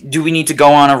think, do we need to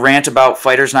go on a rant about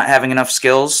fighters not having enough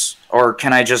skills, or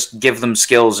can I just give them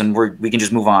skills and we can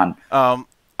just move on? I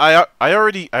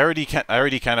already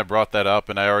kind of brought that up,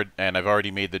 and I've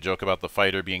already made the joke about the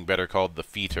fighter being better called the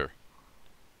feater.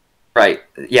 Right.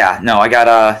 Yeah. No, I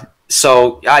got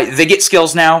they get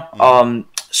skills now. Mm-hmm.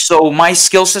 So my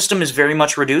skill system is very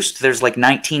much reduced. There's like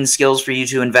 19 skills for you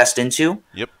to invest into.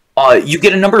 Yep. You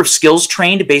get a number of skills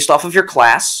trained based off of your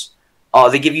class.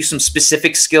 They give you some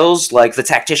specific skills, like the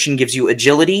Tactician gives you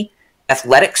agility,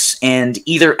 athletics, and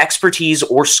either expertise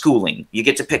or schooling. You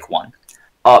get to pick one.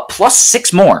 Plus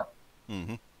 6 more.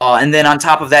 Mm-hmm. And then on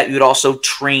top of that, you'd also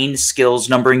train skills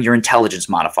numbering your intelligence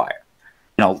modifier.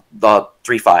 The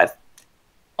 3-5.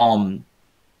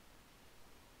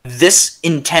 This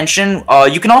intention,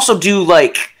 you can also do,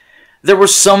 like, there were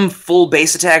some full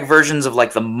base attack versions of,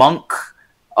 like, the Monk.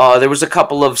 There was a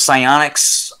couple of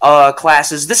psionics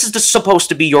classes. This is just supposed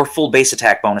to be your full base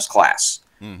attack bonus class.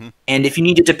 Mm-hmm. And if you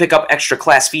needed to pick up extra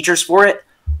class features for it,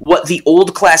 what the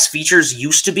old class features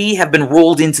used to be have been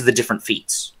rolled into the different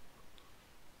feats.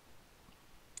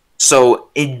 So,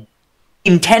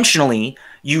 intentionally,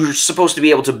 you're supposed to be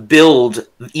able to build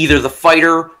either the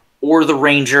Fighter or the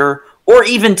Ranger, or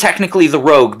even technically the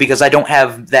Rogue, because I don't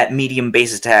have that medium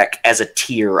base attack as a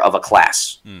tier of a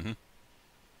class. Mm-hmm.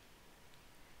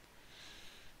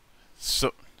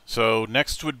 So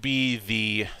next would be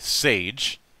the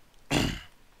Sage.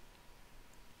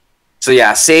 So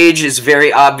yeah, Sage is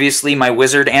very obviously my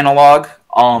wizard analog.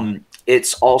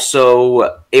 It's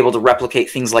also able to replicate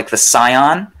things like the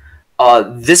Scion.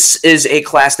 This is a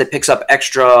class that picks up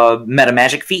extra meta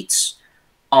magic feats.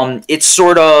 It's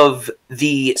sort of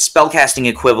the spellcasting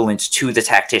equivalent to the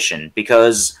Tactician,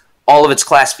 because all of its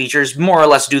class features more or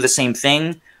less do the same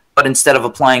thing, but instead of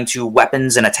applying to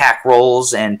weapons and attack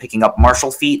rolls and picking up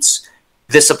martial feats,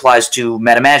 this applies to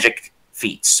meta magic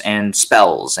feats and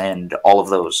spells and all of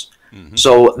those. Mm-hmm.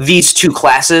 So these two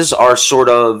classes are sort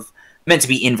of meant to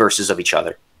be inverses of each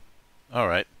other. All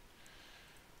right.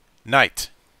 Knight.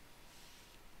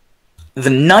 The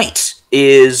Knight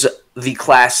is the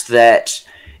class that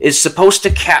is supposed to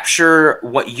capture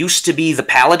what used to be the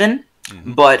Paladin,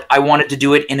 mm-hmm. but I wanted to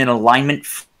do it in an alignment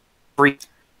free.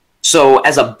 So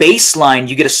as a baseline,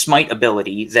 you get a smite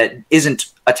ability that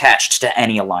isn't attached to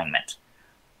any alignment.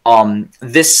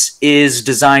 This is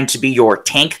designed to be your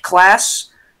tank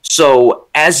class. So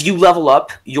as you level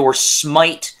up, your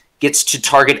smite gets to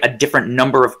target a different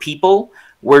number of people,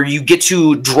 where you get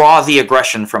to draw the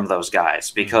aggression from those guys,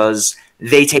 because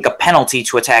they take a penalty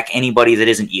to attack anybody that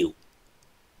isn't you.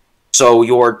 So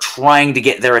you're trying to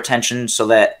get their attention so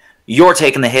that you're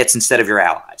taking the hits instead of your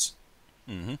allies.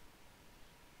 Mm-hmm.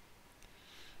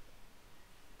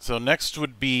 So next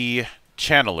would be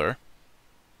Channeler.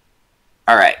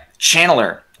 All right.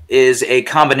 Channeler is a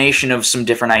combination of some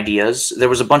different ideas. There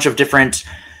was a bunch of different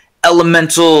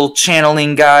elemental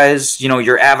channeling guys,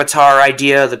 your avatar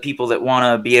idea, the people that want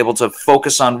to be able to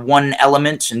focus on one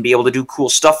element and be able to do cool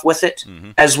stuff with it, mm-hmm.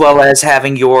 as well as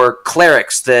having your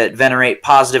clerics that venerate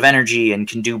positive energy and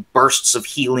can do bursts of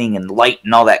healing and light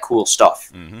and all that cool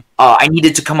stuff. Mm-hmm. I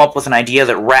needed to come up with an idea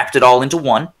that wrapped it all into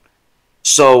one.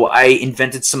 So I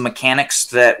invented some mechanics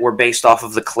that were based off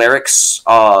of the cleric's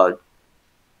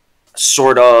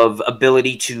sort of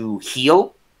ability to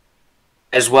heal,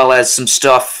 as well as some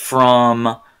stuff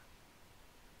from,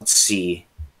 let's see,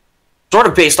 sort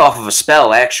of based off of a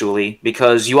spell, actually,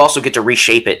 because you also get to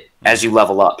reshape it as you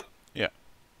level up. Yeah.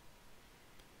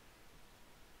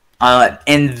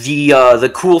 And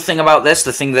the cool thing about this,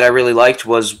 the thing that I really liked,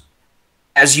 was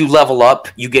as you level up,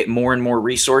 you get more and more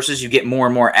resources, you get more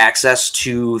and more access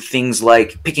to things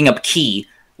like picking up ki,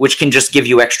 which can just give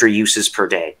you extra uses per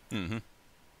day. Mm-hmm.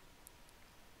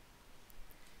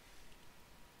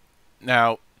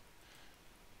 Now,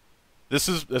 this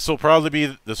will probably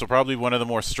be one of the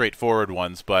more straightforward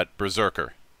ones, but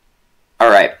Berserker. All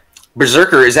right,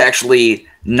 Berserker is actually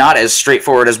not as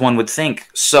straightforward as one would think.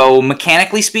 So,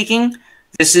 mechanically speaking,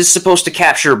 this is supposed to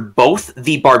capture both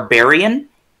the Barbarian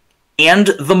and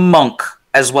the Monk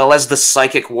as well as the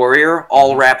Psychic Warrior,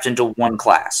 all wrapped into one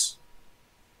class.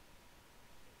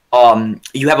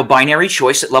 You have a binary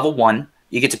choice at level 1.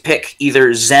 You get to pick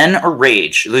either Zen or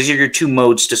Rage. Those are your 2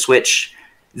 modes to switch.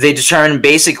 They determine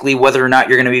basically whether or not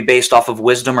you're going to be based off of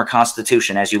Wisdom or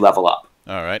Constitution as you level up.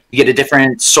 All right. You get a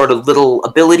different sort of little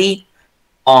ability,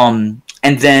 and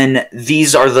then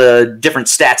these are the different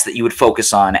stats that you would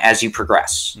focus on as you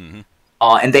progress.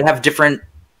 And they have different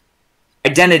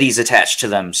identities attached to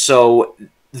them. So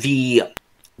the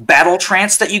battle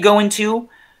trance that you go into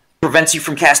prevents you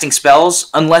from casting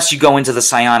spells unless you go into the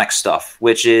psionic stuff,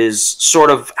 which is sort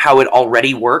of how it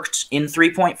already worked in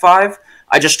 3.5.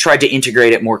 I just tried to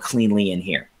integrate it more cleanly in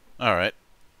here. All right.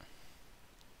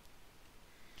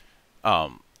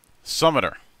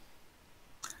 Summoner.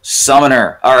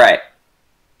 Summoner. All right.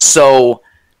 So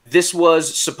this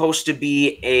was supposed to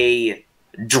be a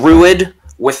druid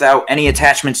without any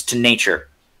attachments to nature.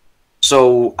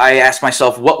 So I asked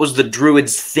myself, what was the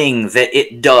druid's thing that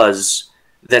it does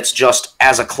that's just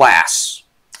as a class?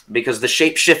 Because the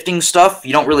shape-shifting stuff,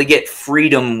 you don't really get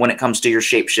freedom when it comes to your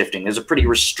shape-shifting. There's a pretty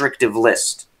restrictive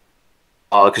list.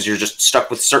 Because you're just stuck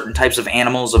with certain types of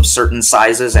animals of certain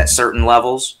sizes at certain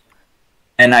levels.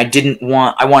 And I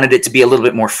wanted it to be a little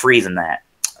bit more free than that.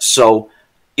 So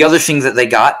the other thing that they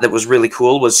got that was really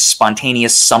cool was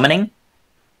spontaneous summoning.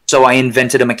 So I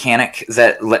invented a mechanic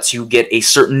that lets you get a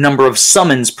certain number of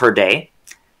summons per day.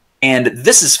 And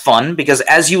this is fun because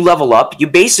as you level up, you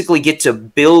basically get to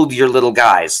build your little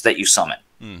guys that you summon.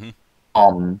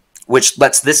 Which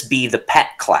lets this be the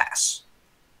pet class.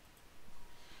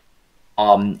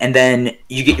 And then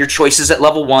you get your choices at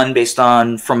level 1 based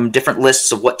on from different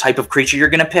lists of what type of creature you're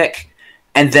going to pick.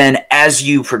 And then as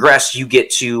you progress, you get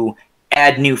to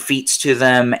add new feats to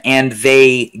them, and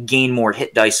they gain more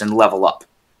hit dice and level up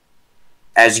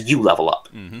as you level up.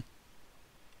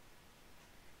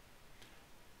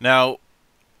 Now,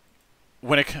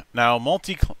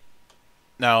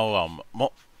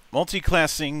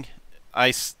 multi-classing,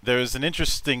 there's an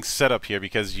interesting setup here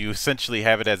because you essentially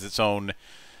have it as its own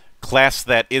class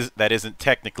that isn't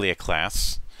technically a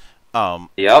class.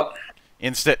 Yep.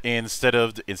 Instead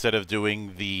of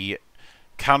doing the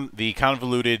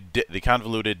convoluted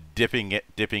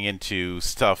dipping into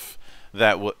stuff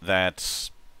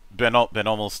that's been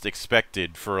almost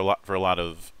expected for a lot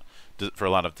of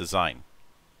design.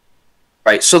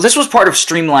 Right, so this was part of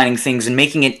streamlining things and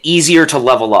making it easier to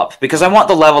level up, because I want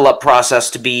the level up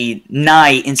process to be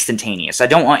nigh instantaneous. I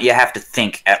don't want you to have to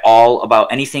think at all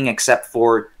about anything except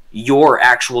for your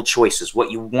actual choices, what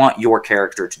you want your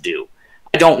character to do.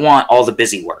 I don't want all the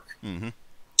busy work.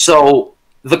 So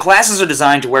the classes are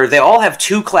designed to where they all have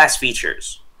 2 class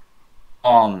features.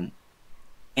 And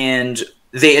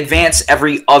they advance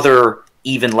every other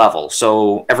even level,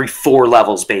 so every 4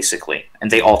 levels basically, and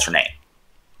they alternate.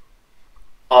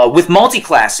 With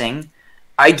multi-classing,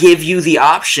 I give you the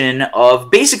option of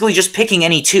basically just picking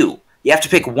any 2. You have to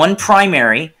pick one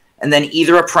primary, and then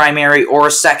either a primary or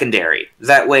a secondary.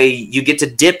 That way you get to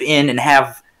dip in and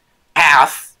have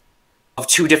half of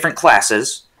 2 different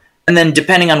classes, and then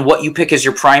depending on what you pick as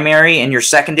your primary and your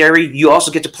secondary, you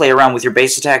also get to play around with your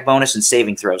base attack bonus and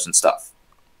saving throws and stuff.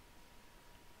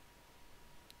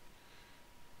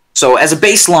 So as a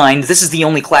baseline, this is the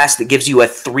only class that gives you a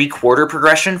 3/4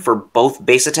 progression for both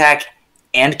base attack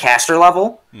and caster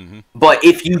level. But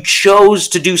if you chose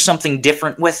to do something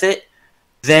different with it,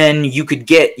 then you could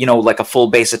get, like a full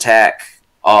base attack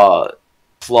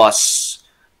plus,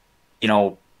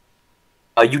 you'd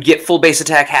get full base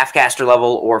attack, half caster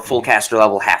level, or full caster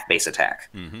level, half base attack.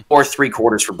 Or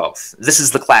 3/4 for both. This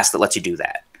is the class that lets you do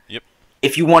that.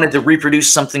 If you wanted to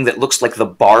reproduce something that looks like the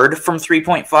Bard from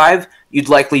 3.5, you'd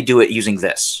likely do it using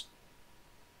this.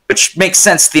 Which makes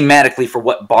sense thematically for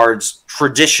what Bards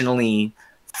traditionally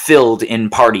filled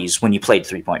in parties when you played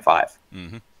 3.5.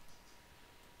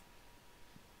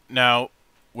 Now,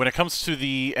 when it comes to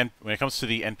the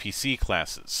NPC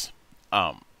classes,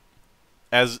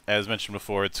 as mentioned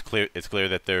before, it's clear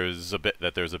that there's a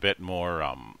bit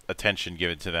more attention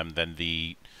given to them than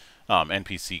the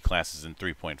NPC classes in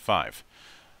 3.5.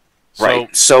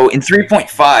 Right. So in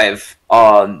 3.5,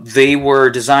 they were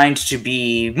designed to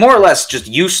be more or less just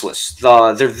useless.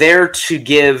 They're there to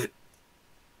give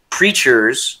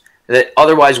creatures that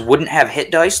otherwise wouldn't have hit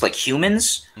dice, like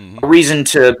humans, a reason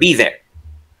to be there.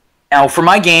 Now, for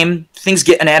my game, things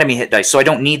get anatomy hit dice, so I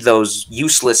don't need those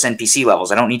useless NPC levels.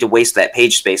 I don't need to waste that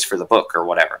page space for the book or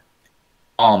whatever.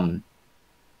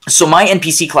 So my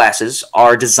NPC classes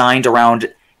are designed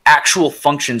around actual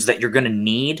functions that you're going to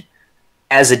need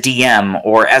as a DM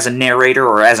or as a narrator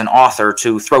or as an author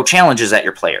to throw challenges at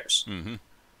your players.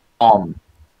 The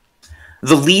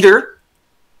leader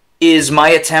is my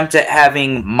attempt at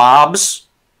having mobs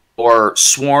or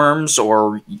swarms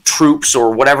or troops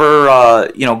or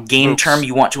whatever game Groups. term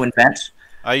you want to invent.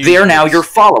 I use They are now groups. your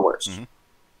followers, Mhm.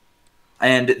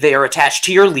 and they are attached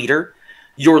to your leader.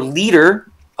 Your leader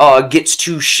gets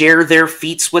to share their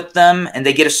feats with them, and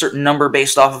they get a certain number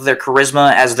based off of their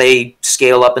charisma as they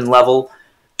scale up in level,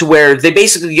 to where they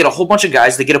basically get a whole bunch of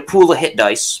guys. They get a pool of hit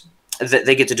dice that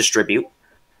they get to distribute.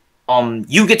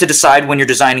 You get to decide when you're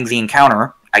designing the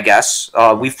encounter, I guess.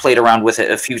 We've played around with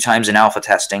it a few times in alpha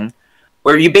testing,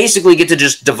 where you basically get to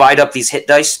just divide up these hit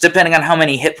dice depending on how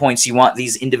many hit points you want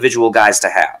these individual guys to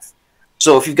have.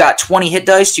 So if you've got 20 hit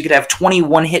dice, you could have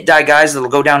 21 hit die guys that'll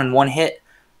go down in one hit,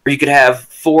 or you could have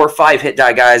 4 or 5 hit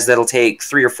die guys that'll take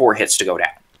 3 or 4 hits to go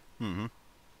down.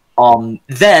 Mm-hmm.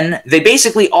 Then they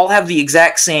basically all have the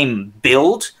exact same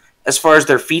build as far as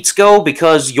their feats go,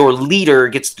 because your leader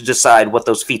gets to decide what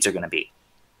those feats are going to be.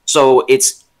 So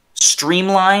it's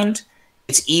streamlined.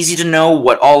 It's easy to know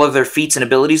what all of their feats and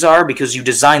abilities are because you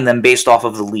design them based off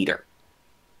of the leader.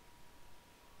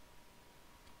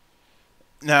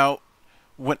 Now,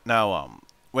 when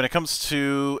it comes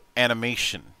to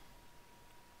animation,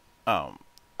 All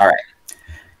right.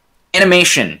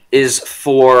 Animation is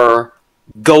for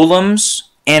golems,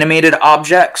 animated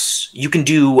objects. You can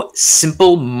do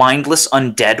simple, mindless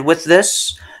undead with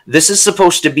this. This is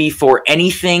supposed to be for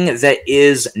anything that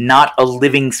is not a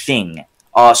living thing.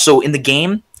 So in the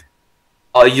game,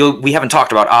 we haven't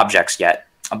talked about objects yet,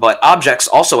 but objects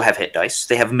also have hit dice.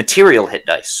 They have material hit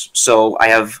dice. So I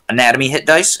have anatomy hit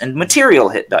dice and material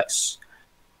hit dice.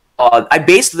 I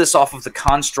based this off of the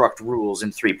construct rules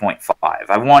in 3.5.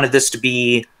 I wanted this to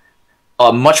be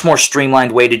a much more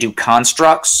streamlined way to do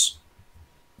constructs,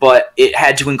 but it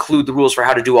had to include the rules for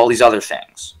how to do all these other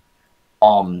things.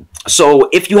 So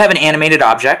if you have an animated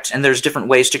object, and there's different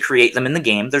ways to create them in the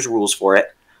game, there's rules for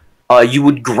it, you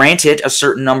would grant it a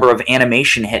certain number of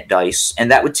animation hit dice,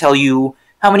 and that would tell you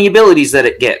how many abilities that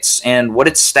it gets and what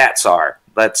its stats are.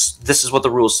 This is what the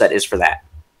rule set is for that.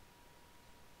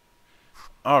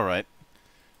 all right.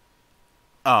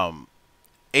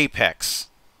 Apex.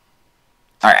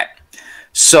 All right.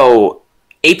 So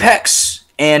Apex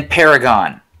and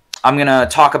Paragon, I'm going to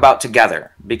talk about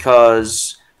together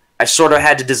because I sort of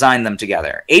had to design them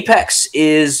together. Apex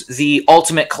is the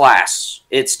ultimate class.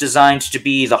 It's designed to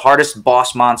be the hardest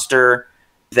boss monster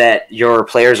that your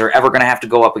players are ever going to have to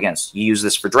go up against. You use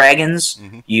this for dragons.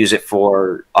 Mm-hmm. You use it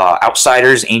for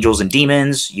outsiders, angels, and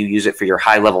demons. You use it for your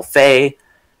high-level fae.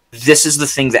 This is the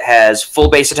thing that has full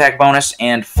base attack bonus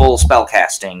and full spell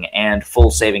casting and full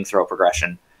saving throw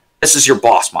progression. This is your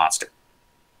boss monster.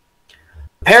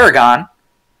 Paragon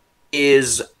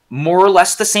is more or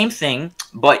less the same thing,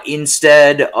 but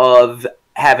instead of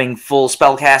having full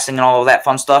spell casting and all of that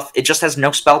fun stuff, it just has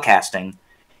no spell casting.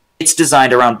 It's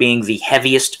designed around being the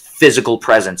heaviest physical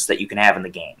presence that you can have in the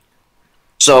game.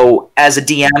 So as a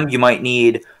DM, you might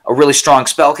need a really strong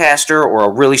spellcaster or a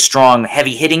really strong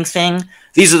heavy hitting thing.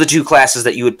 These are the two classes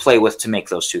that you would play with to make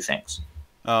those two things.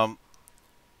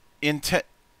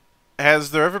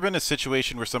 Has there ever been a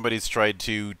situation where somebody's tried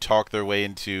to talk their way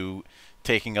into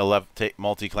taking a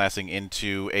multi-classing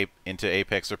into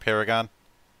Apex or Paragon?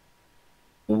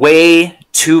 Way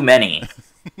too many.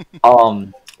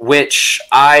 Which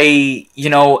I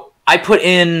put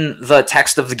in the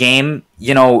text of the game,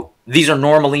 these are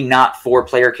normally not for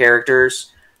player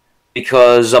characters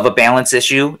because of a balance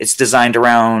issue. It's designed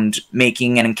around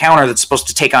making an encounter that's supposed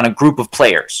to take on a group of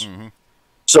players. Mm-hmm.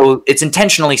 So it's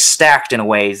intentionally stacked in a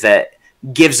way that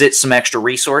gives it some extra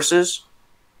resources.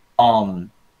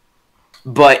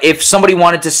 But if somebody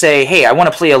wanted to say, hey, I want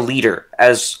to play a leader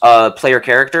as a player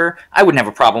character, I wouldn't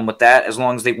have a problem with that as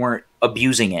long as they weren't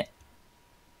abusing it.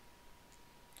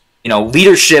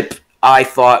 Leadership, I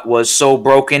thought, was so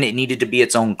broken it needed to be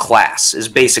its own class, is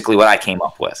basically what I came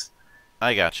up with.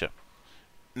 I gotcha.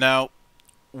 Now,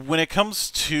 when it comes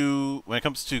to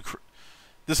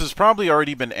this has probably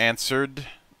already been answered,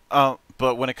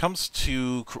 but when it comes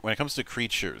to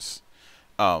creatures,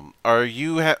 are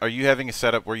you having a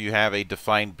setup where you have a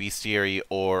defined bestiary,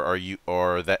 or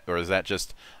is that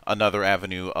just another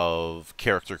avenue of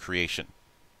character creation?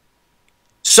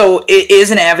 So it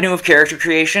is an avenue of character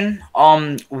creation.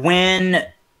 When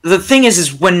the thing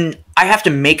is when I have to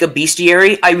make a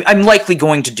bestiary, I'm likely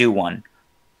going to do one.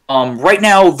 Right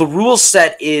now, the rule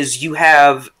set is you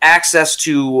have access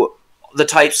to the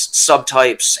types,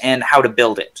 subtypes, and how to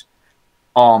build it.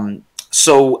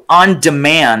 So on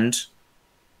demand,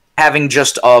 having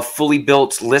just a fully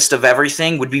built list of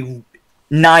everything would be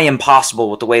nigh impossible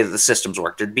with the way that the systems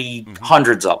work. There'd be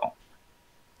hundreds of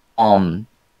them.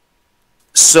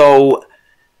 So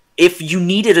if you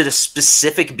needed a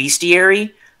specific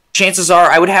bestiary, chances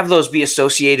are I would have those be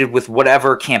associated with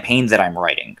whatever campaign that I'm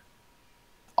writing.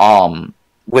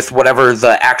 With whatever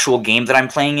the actual game that I'm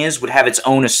playing is, would have its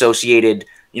own associated,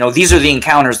 these are the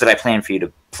encounters that I plan for you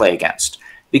to play against.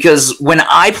 Because when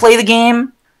I play the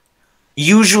game,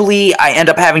 usually I end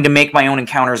up having to make my own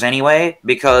encounters anyway,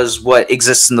 because what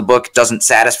exists in the book doesn't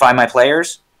satisfy my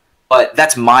players. But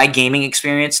that's my gaming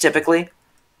experience typically.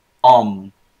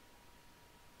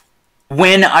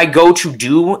 When I go to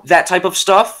do that type of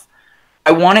stuff,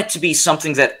 I want it to be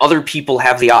something that other people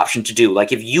have the option to do.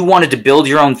 Like, if you wanted to build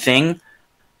your own thing,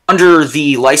 under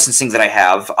the licensing that I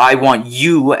have, I want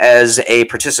you as a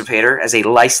participator, as a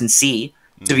licensee,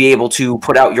 to be able to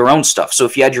put out your own stuff. So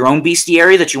if you had your own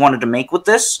bestiary that you wanted to make with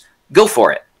this, go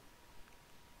for it.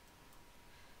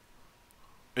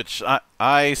 Which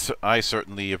I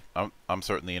certainly I'm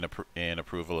certainly in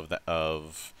approval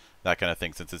of that kind of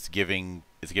thing, since it's giving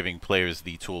players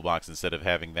the toolbox instead of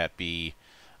having that be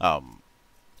a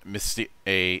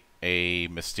mysterious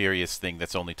thing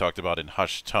that's only talked about in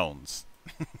hushed tones.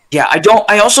 Yeah,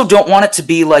 I also don't want it to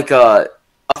be like a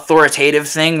authoritative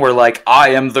thing where, like, I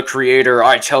am the creator,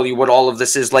 I tell you what all of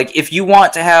this is. Like, if you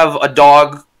want to have a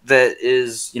dog that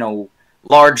is,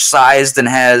 large sized and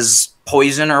has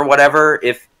poison or whatever,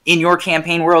 if in your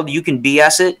campaign world you can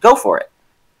BS it, go for it.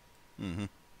 Mm-hmm.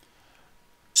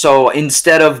 So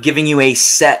instead of giving you a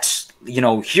set,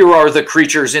 here are the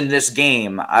creatures in this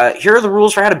game, here are the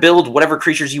rules for how to build whatever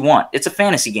creatures you want. It's a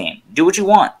fantasy game. Do what you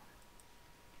want.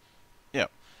 Yeah.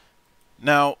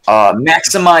 Now,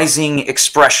 maximizing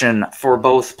expression for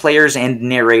both players and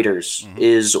narrators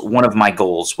is one of my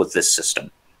goals with this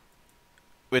system.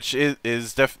 Which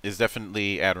is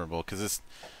definitely admirable, because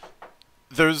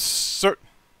there's certain.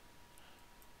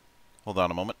 Hold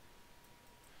on a moment.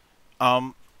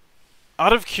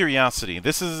 Out of curiosity,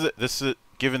 this is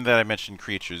given that I mentioned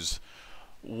creatures,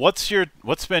 what's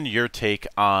been your take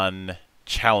on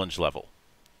challenge level?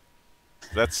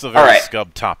 That's a very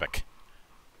scub topic.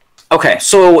 Okay,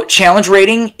 so challenge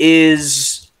rating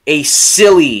is a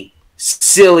silly,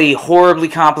 horribly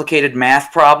complicated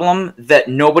math problem that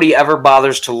nobody ever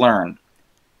bothers to learn.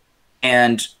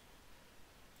 And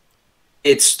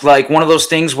it's like one of those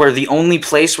things where the only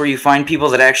place where you find people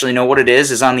that actually know what it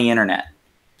is on the internet.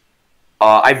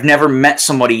 I've never met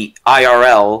somebody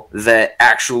IRL that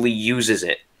actually uses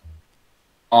it.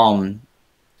 And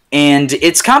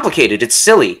it's complicated. It's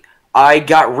silly. I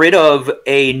got rid of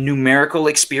a numerical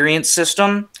experience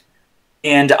system,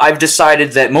 and I've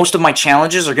decided that most of my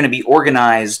challenges are going to be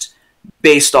organized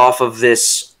based off of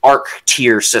this arc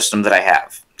tier system that I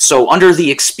have. So under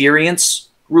the experience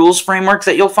rules framework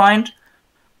that you'll find,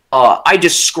 I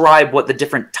describe what the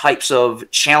different types of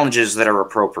challenges that are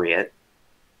appropriate.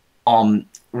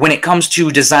 When it comes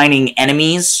to designing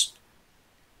enemies,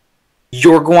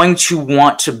 you're going to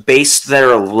want to base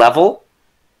their level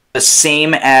the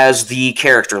same as the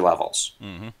character levels.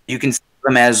 Mm-hmm. You can see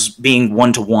them as being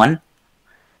 1-to-1,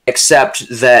 except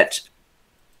that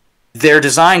they're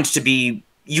designed to be...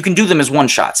 You can do them as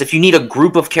one-shots. If you need a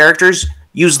group of characters,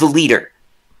 use the leader.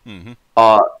 Mm-hmm.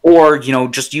 Or,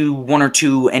 just you 1 or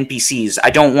 2 NPCs. I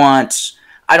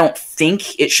don't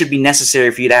think it should be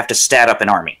necessary for you to have to stat up an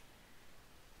army.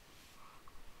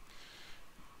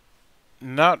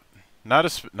 Not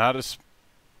as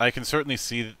I can certainly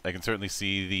see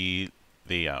the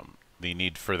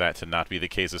need for that to not be the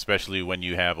case, especially when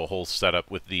you have a whole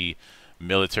setup with the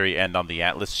military end on the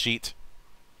Atlas sheet.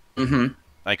 Mm-hmm.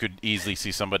 I could easily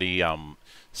see somebody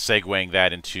segueing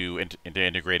that into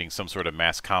integrating some sort of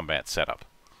mass combat setup.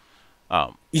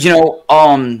 It's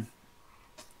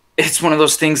one of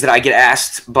those things that I get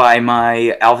asked by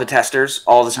my alpha testers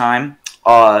all the time.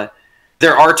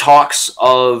 There are talks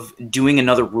of doing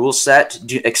another rule set,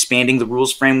 expanding the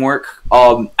rules framework.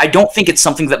 I don't think it's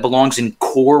something that belongs in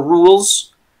core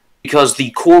rules, because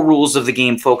the core rules of the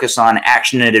game focus on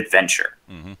action and adventure.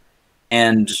 Mm-hmm.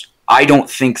 And I don't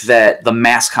think that the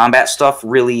mass combat stuff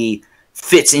really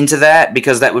fits into that,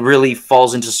 because that would really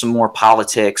falls into some more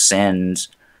politics and,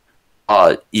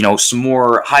 some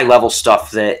more high-level stuff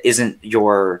that isn't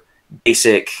your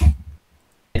basic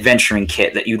adventuring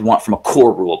kit that you'd want from a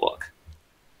core rulebook.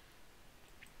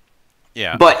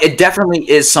 Yeah. But it definitely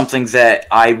is something that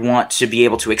I want to be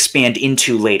able to expand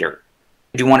into later.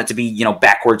 I do want it to be,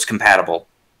 backwards compatible.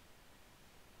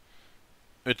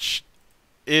 Which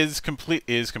is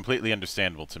completely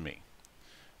understandable to me.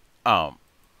 Because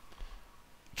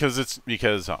it's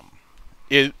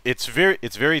very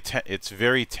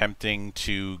tempting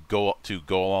to go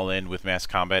all in with mass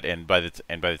combat, and by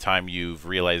the time you've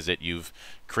realized it, you've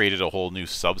created a whole new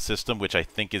subsystem, which I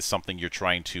think is something you're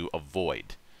trying to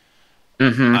avoid.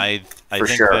 Mm-hmm. I For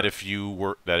think sure. that if you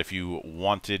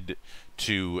wanted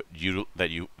to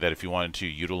if you wanted to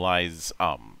utilize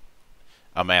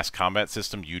a mass combat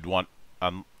system, you'd want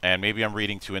and maybe I'm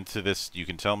reading too into this, you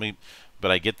can tell me,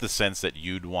 but I get the sense that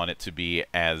you'd want it to be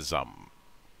as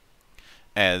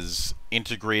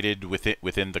integrated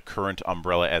within the current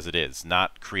umbrella as it is,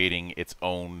 not creating its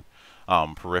own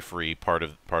periphery, part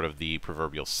of the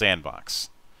proverbial sandbox.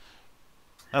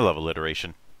 I love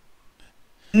alliteration.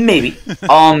 Maybe.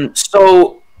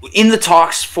 So in the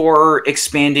talks for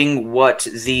expanding what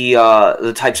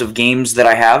the types of games that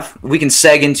I have, we can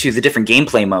seg into the different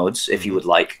gameplay modes if you would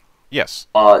like. Yes.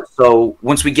 So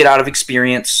once we get out of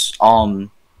experience,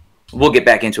 we'll get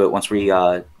back into it once we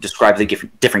describe the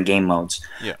different game modes.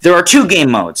 Yeah. There are two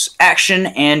game modes: action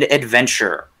and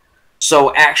adventure.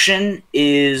 So action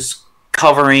is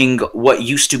covering what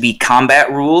used to be combat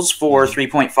rules for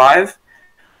 3.5.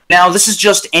 Now, this is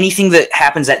just anything that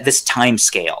happens at this time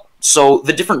scale. So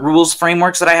the different rules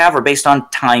frameworks that I have are based on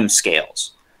time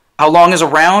scales. How long is a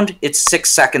round? It's 6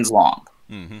 seconds long.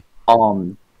 And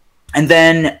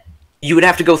then you would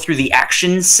have to go through the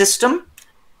action system.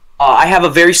 I have a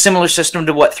very similar system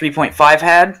to what 3.5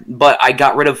 had, but I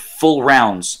got rid of full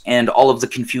rounds and all of the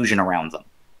confusion around them.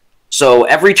 So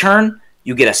every turn,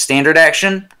 you get a standard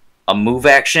action, a move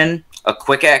action, a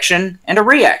quick action, and a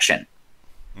reaction.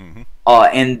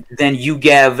 And then you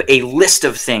give a list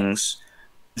of things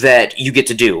that you get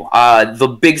to do.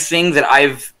 The big thing that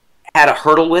I've had a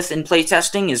hurdle with in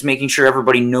playtesting is making sure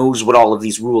everybody knows what all of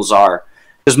these rules are.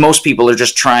 Because most people are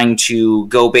just trying to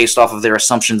go based off of their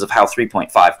assumptions of how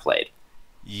 3.5 played.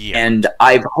 Yeah. And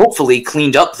I've hopefully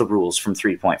cleaned up the rules from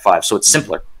 3.5, so it's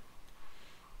simpler.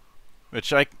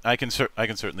 Which I can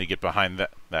certainly get behind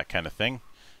that kind of thing.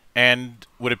 And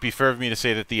would it be fair of me to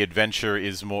say that the adventure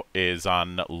is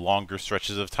on longer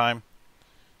stretches of time?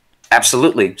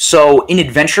 Absolutely. So in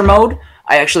adventure mode,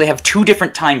 I actually have two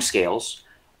different time scales.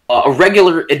 A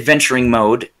regular adventuring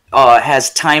mode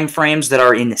has time frames that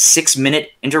are in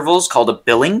 6-minute intervals called a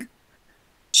billing.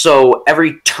 So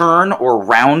every turn or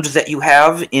round that you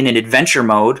have in an adventure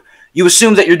mode, you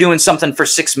assume that you're doing something for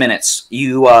 6 minutes.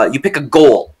 You pick a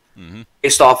goal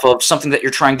based off of something that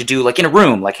you're trying to do, like in a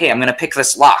room. Like, hey, I'm going to pick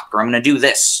this lock, or I'm going to do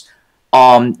this.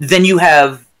 Then you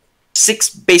have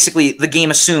basically the game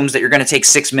assumes that you're going to take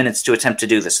 6 minutes to attempt to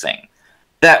do this thing.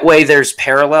 That way there's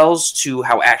parallels to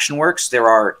how action works. There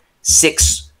are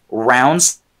 6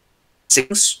 rounds.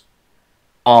 It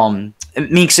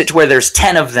makes it to where there's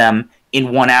 10 of them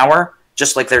in 1 hour,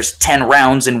 just like there's 10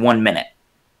 rounds in 1 minute.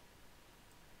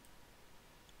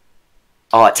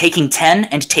 Taking 10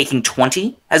 and taking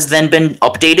 20 has then been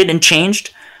updated and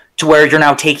changed to where you're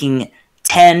now taking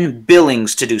 10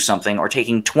 billings to do something or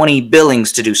taking 20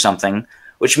 billings to do something,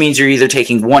 which means you're either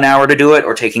taking 1 hour to do it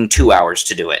or taking 2 hours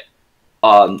to do it.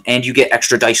 And you get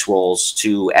extra dice rolls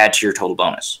to add to your total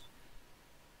bonus.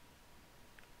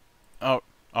 Oh,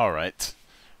 all right.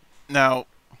 Now,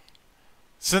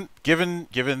 given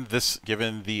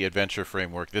the adventure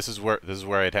framework, this is where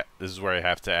I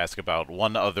have to ask about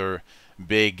one other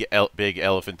big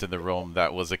elephant in the room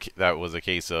that was a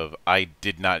case of I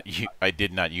did not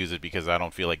use it because I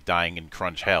don't feel like dying in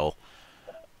crunch hell.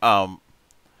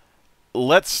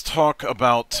 Let's talk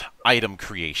about item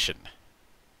creation.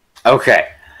 Okay.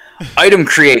 Item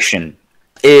creation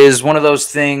is one of those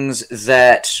things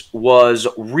that was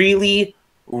really,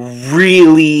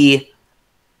 really,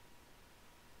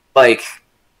 like,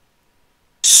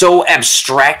 so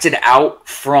abstracted out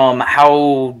from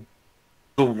how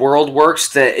the world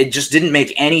works that it just didn't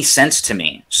make any sense to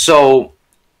me. So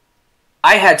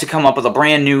I had to come up with a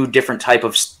brand new, different type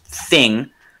of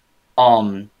thing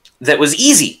that was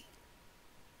easy.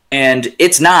 And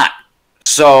it's not.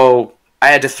 So I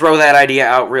had to throw that idea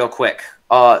out real quick.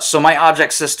 So my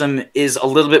object system is a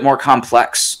little bit more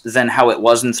complex than how it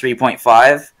was in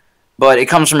 3.5, but it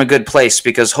comes from a good place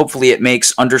because hopefully it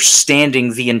makes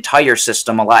understanding the entire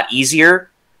system a lot easier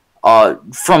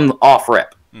from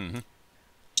off-rip.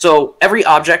 So every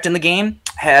object in the game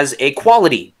has a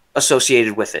quality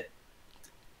associated with it.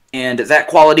 And that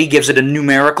quality gives it a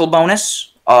numerical bonus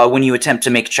when you attempt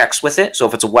to make checks with it. So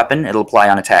if it's a weapon, it'll apply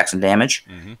on attacks and damage.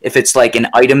 If it's like an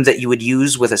item that you would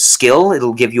use with a skill,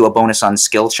 it'll give you a bonus on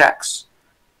skill checks.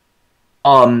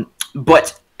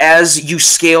 But as you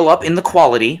scale up in the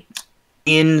quality,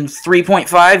 in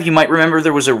 3.5, you might remember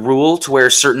there was a rule to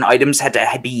where certain items had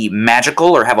to be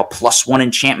magical or have a +1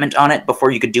 enchantment on it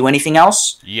before you could do anything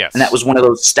else. Yes. And that was one of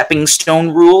those stepping stone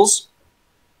rules.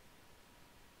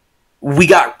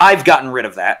 I've gotten rid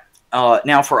of that.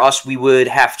 Now for us, we would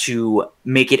have to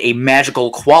make it a magical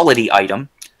quality item,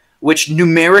 which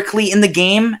numerically in the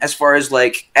game, as far as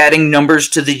like adding numbers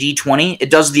to the d20, it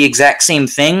does the exact same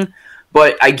thing,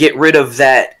 but I get rid of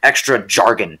that extra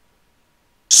jargon.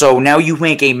 So now you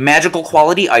make a magical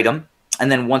quality item,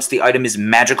 and then once the item is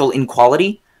magical in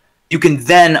quality, you can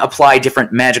then apply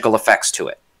different magical effects to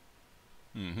it.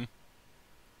 Mm-hmm.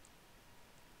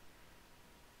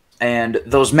 And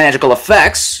those magical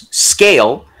effects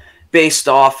scale based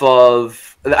off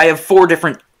of... I have 4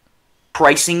 different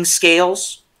pricing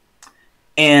scales,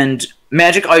 and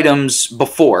magic items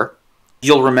before,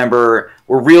 you'll remember,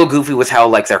 were real goofy with how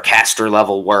like their caster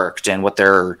level worked and what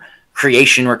their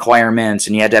creation requirements,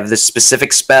 and you had to have this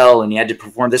specific spell, and you had to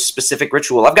perform this specific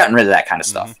ritual. I've gotten rid of that kind of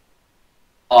stuff.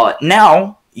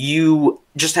 Now, you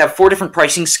just have 4 different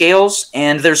pricing scales,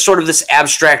 and there's sort of this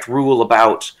abstract rule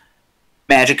about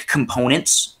magic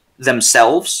components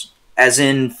themselves, as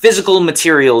in physical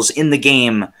materials in the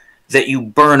game that you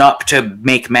burn up to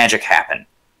make magic happen.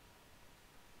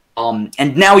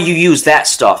 And now you use that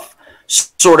stuff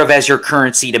sort of as your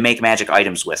currency to make magic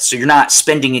items with. So you're not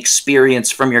spending experience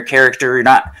from your character, you're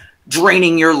not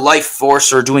draining your life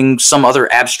force or doing some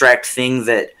other abstract thing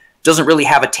that doesn't really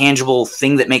have a tangible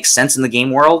thing that makes sense in the game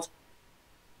world.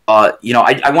 You know,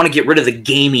 I want to get rid of the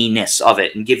gaminess of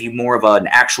it and give you more of an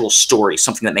actual story,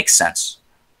 something that makes sense.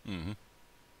 Mm-hmm.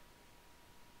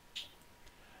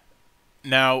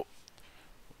 Now,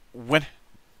 when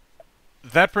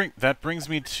that brings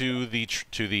me to the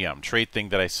trait thing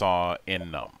that I saw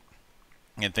in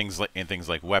things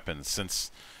like weapons,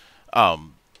 since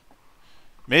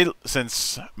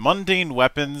mundane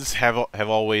weapons have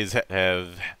always had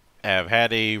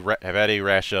a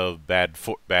rash of bad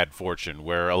fortune,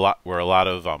 where a lot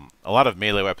of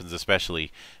melee weapons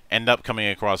especially end up coming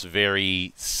across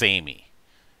very samey.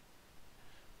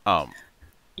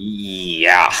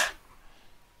 Yeah.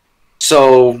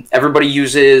 So everybody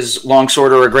uses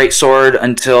longsword or a greatsword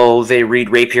until they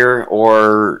read rapier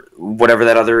or whatever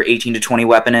that other 18 to 20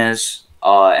 weapon is,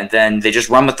 and then they just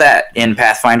run with that. In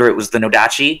Pathfinder, it was the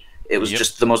Nodachi. It was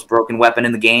just the most broken weapon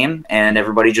in the game, and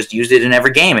everybody just used it in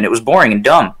every game, and it was boring and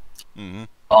dumb.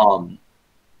 Mm-hmm.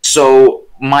 So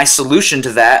my solution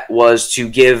to that was to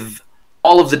give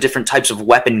all of the different types of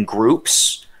weapon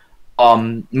groups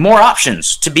more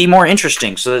options to be more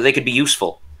interesting so that they could be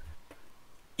useful.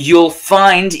 You'll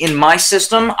find in my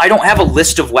system, I don't have a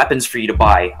list of weapons for you to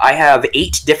buy. I have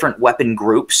 8 different weapon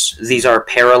groups. These are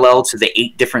parallel to the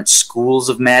 8 different schools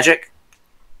of magic.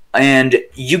 And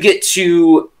you get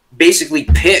to basically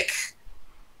pick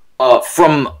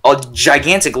from a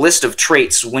gigantic list of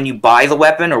traits when you buy the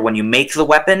weapon or when you make the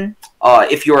weapon.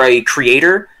 If you're a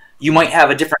creator, you might have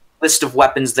a different list of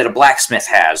weapons that a blacksmith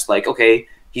has. Like, okay,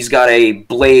 he's got a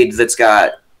blade that's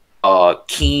got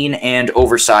keen and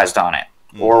oversized on it,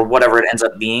 or whatever it ends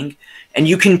up being. And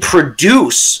you can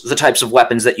produce the types of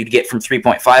weapons that you'd get from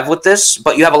 3.5 with this,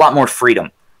 but you have a lot more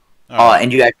freedom.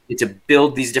 And you actually get to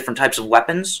build these different types of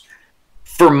weapons.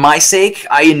 For my sake,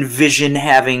 I envision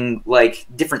having like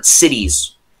different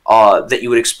cities that you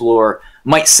would explore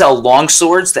might sell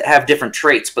longswords that have different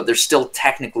traits, but they're still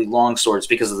technically longswords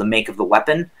because of the make of the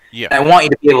weapon. Yeah. And I want you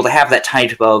to be able to have that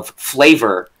type of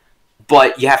flavor,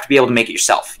 but you have to be able to make it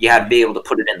yourself. You have to be able to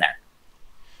put it in there.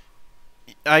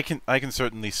 I can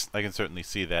certainly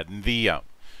see that. And the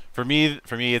for me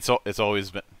it's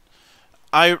always been.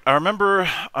 I remember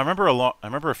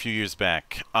a few years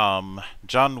back,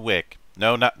 John Wick.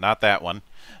 No, not that one.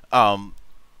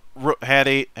 Had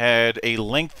a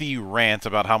lengthy rant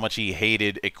about how much he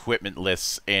hated equipment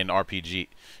lists in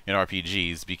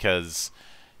RPGs because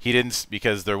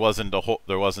there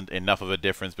wasn't enough of a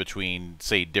difference between,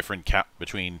 say, different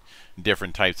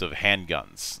types of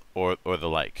handguns or the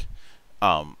like.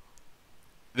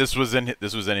 This was in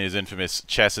his infamous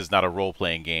 "chess is not a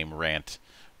role-playing game" rant,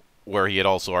 where he had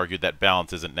also argued that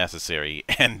balance isn't necessary,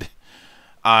 and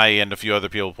I and a few other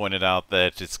people pointed out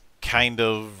that it's kind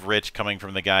of rich coming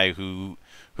from the guy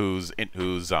whose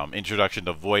introduction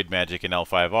to void magic in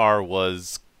L5R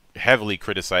was heavily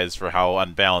criticized for how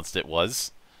unbalanced it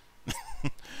was.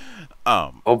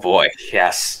 Oh boy,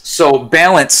 yes. So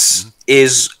balance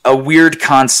is a weird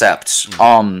concept.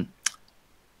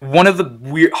 One of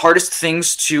the hardest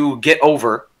things to get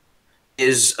over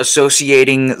is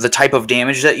associating the type of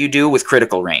damage that you do with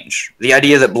critical range. The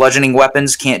idea that bludgeoning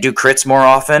weapons can't do crits more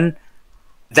often,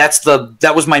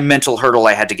 that was my mental hurdle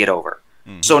I had to get over.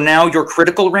 So now your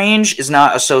critical range is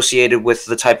not associated with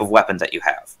the type of weapon that you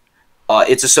have.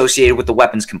 It's associated with the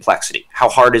weapon's complexity. How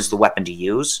hard is the weapon to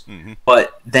use?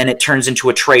 But then it turns into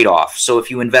a trade-off. So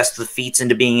if you invest the feats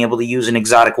into being able to use an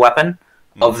exotic weapon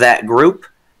of that group,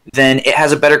 then it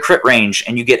has a better crit range,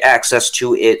 and you get access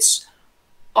to its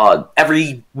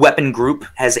Every weapon group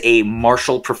has a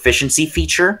martial proficiency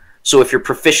feature. So if you're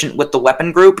proficient with the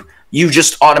weapon group, you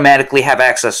just automatically have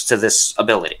access to this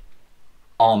ability.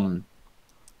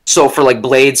 So for like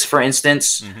blades, for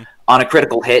instance, on a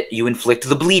critical hit, you inflict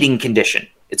the bleeding condition.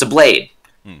 It's a blade.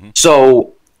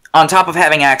 So on top of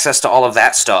having access to all of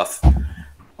that stuff,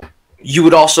 you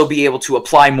would also be able to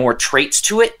apply more traits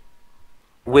to it,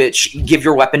 which give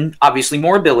your weapon obviously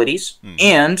more abilities,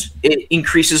 and it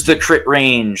increases the crit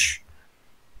range,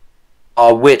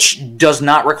 which does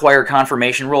not require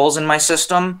confirmation rolls in my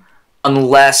system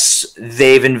unless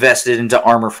they've invested into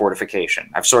armor fortification.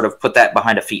 I've sort of put that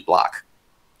behind a feat block.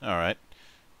 All right.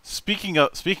 Speaking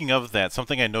of that,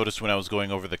 something I noticed when I was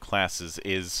going over the classes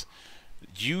is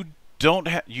you don't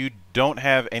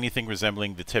have anything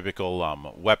resembling the typical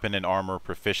weapon and armor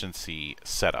proficiency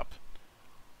setup.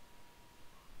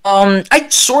 I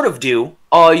sort of do.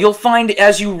 You'll find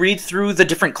as you read through the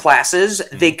different classes,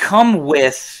 they come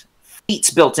with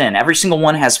feats built in. Every single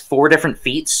one has 4 different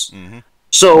feats.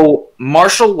 So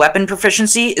martial weapon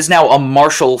proficiency is now a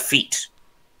martial feat.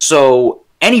 So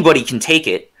anybody can take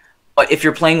it, but if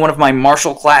you're playing one of my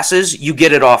martial classes, you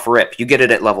get it off rip. You get it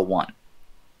at level 1.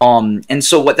 And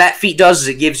so what that feat does is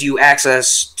it gives you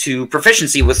access to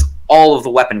proficiency with all of the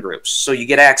weapon groups. So you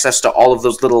get access to all of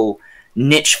those little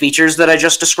niche features that I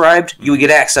just described. You would get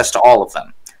access to all of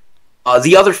them.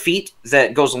 The other feat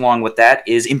that goes along with that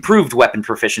is improved weapon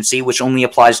proficiency, which only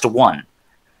applies to 1.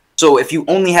 So if you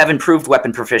only have improved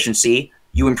weapon proficiency,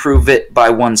 you improve it by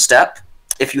 1 step.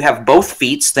 If you have both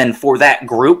feats, then for that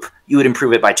group, you would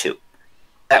improve it by 2.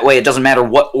 That way it doesn't matter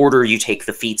what order you take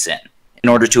the feats in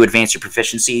order to advance your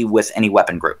proficiency with any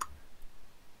weapon group.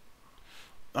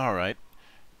 All right.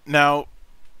 Now,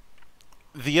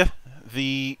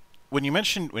 when you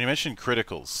mentioned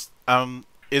criticals,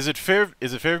 is it fair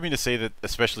for me to say that,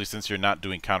 especially since you're not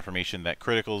doing confirmation, that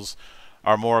criticals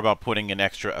are more about putting an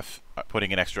extra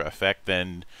effect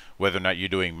than whether or not you're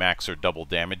doing max or double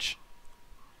damage?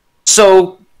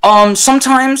 So,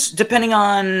 sometimes, depending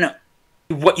on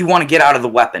what you want to get out of the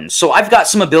weapon. So I've got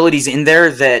some abilities in there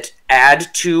that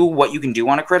add to what you can do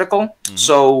on a critical.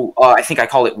 So I think I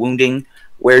call it wounding,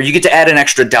 where you get to add an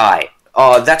extra die.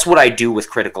 That's what I do with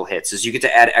critical hits, is you get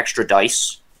to add extra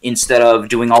dice instead of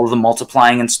doing all of the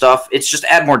multiplying and stuff. It's just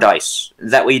add more dice.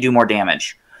 That way you do more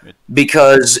damage.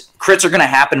 Because crits are going to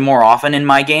happen more often in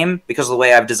my game, because of the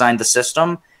way I've designed the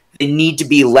system. They need to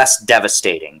be less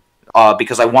devastating,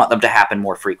 because I want them to happen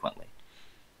more frequently.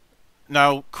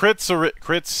 Now,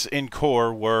 crits in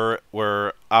core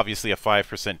were obviously a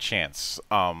 5% chance,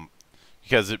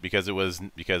 because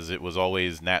it was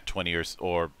always nat 20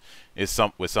 or is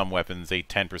with some weapons a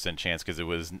 10% chance because it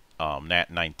was nat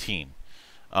 19.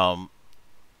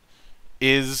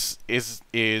 Is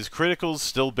criticals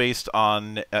still based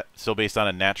on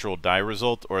a natural die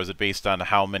result, or is it based on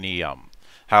how many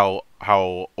how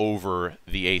over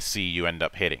the AC you end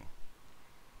up hitting?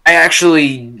 I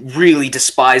actually really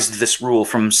despised this rule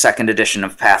from 2nd edition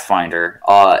of Pathfinder.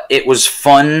 It was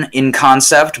fun in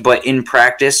concept, but in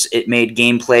practice, it made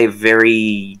gameplay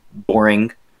very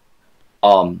boring.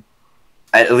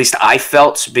 At least I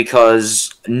felt,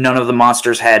 because none of the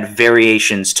monsters had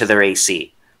variations to their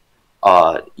AC.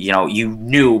 You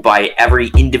knew by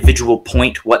every individual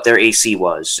point what their AC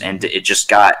was, and it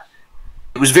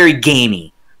was very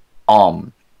gamey.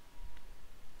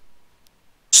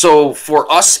 So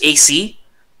for us, AC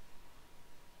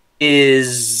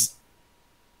is...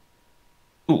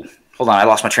 Ooh, hold on, I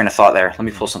lost my train of thought there. Let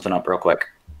me pull something up real quick.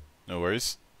 No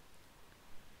worries.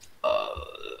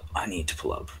 I need to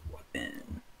pull up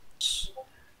weapons.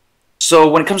 So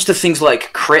when it comes to things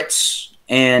like crits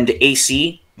and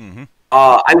AC,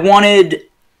 I wanted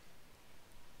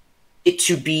it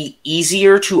to be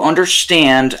easier to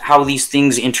understand how these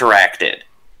things interacted.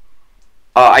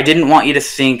 I didn't want you to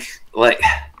think, like...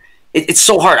 It's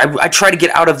so hard. I try to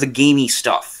get out of the gamey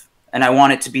stuff, and I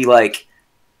want it to be like,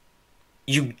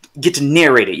 you get to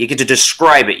narrate it, you get to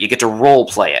describe it, you get to role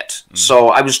play it. So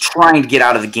I was trying to get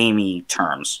out of the gamey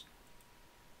terms.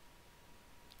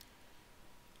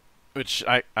 Which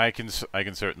I can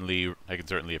certainly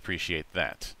appreciate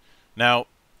that. Now,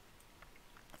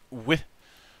 with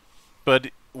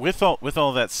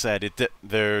all that said,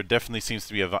 there definitely seems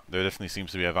to be a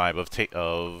vibe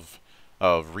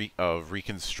of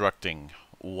reconstructing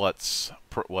what's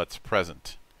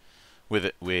present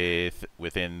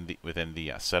within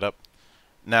the setup.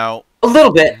 Now, a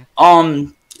little bit.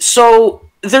 So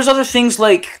there's other things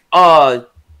like there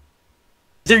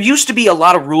used to be a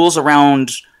lot of rules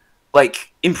around,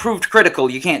 like, improved critical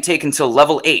you can't take until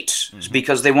level 8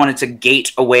 because they wanted to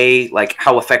gate away like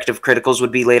how effective criticals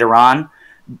would be later on.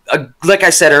 like I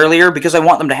said earlier, because I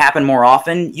want them to happen more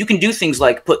often, you can do things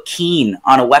like put keen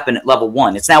on a weapon at level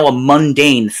 1. It's now a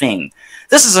mundane thing.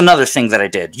 This is another thing that I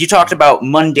did. You talked about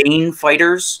mundane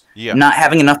fighters not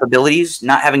having enough abilities,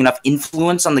 not having enough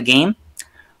influence on the game.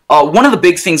 One of the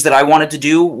big things that I wanted to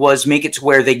do was make it to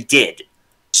where they did.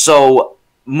 So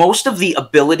most of the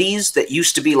abilities that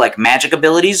used to be like magic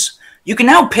abilities, you can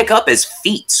now pick up as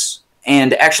feats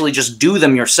and actually just do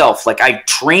them yourself. Like, I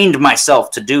trained myself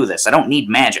to do this. I don't need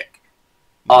magic.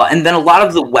 And then a lot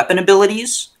of the weapon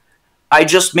abilities, I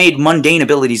just made mundane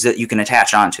abilities that you can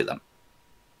attach onto them.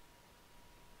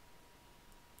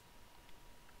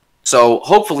 So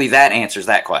hopefully that answers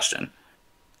that question.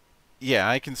 Yeah,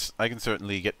 I can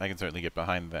certainly get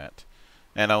behind that.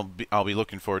 And I'll be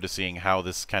looking forward to seeing how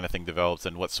this kind of thing develops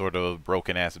and what sort of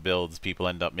broken ass builds people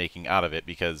end up making out of it,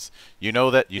 because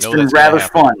it's been rather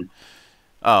fun.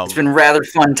 It's been rather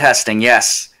fun testing,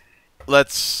 yes.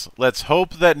 Let's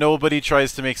hope that nobody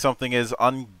tries to make something as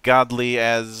ungodly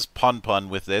as Pun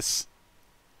with this.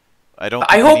 I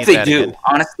hope they do. Again.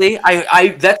 Honestly,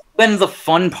 that's been the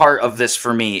fun part of this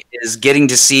for me, is getting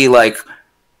to see, like,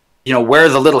 you know, where are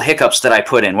the little hiccups that I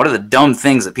put in? What are the dumb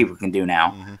things that people can do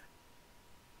now? Mm-hmm.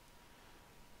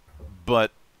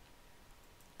 But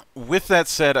with that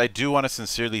said, I do want to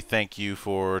sincerely thank you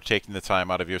for taking the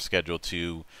time out of your schedule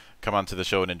to come onto the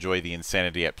show and enjoy the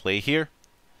insanity at play here.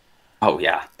 Oh,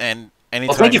 yeah. And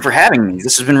well, thank you for having me.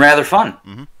 This has been rather fun.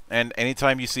 Mm-hmm. And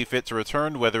anytime you see fit to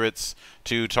return, whether it's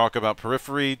to talk about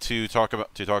Periphery, to talk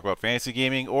about fantasy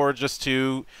gaming, or just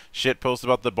to shitpost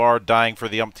about the bar dying for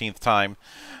the umpteenth time,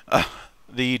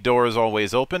 the door is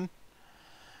always open.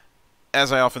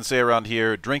 As I often say around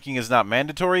here, drinking is not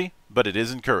mandatory, but it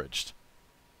is encouraged.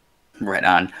 Right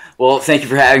on. Well, thank you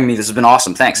for having me. This has been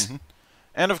awesome. Thanks. Mm-hmm.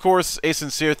 And of course, a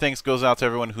sincere thanks goes out to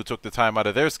everyone who took the time out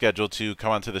of their schedule to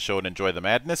come onto the show and enjoy the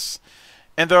madness.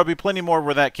 And there will be plenty more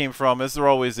where that came from, as there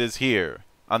always is here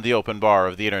on the open bar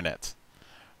of the internet.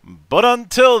 But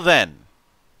until then,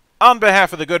 on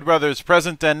behalf of the good brothers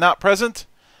present and not present,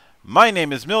 my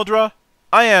name is Mildra.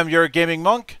 I am your gaming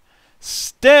monk.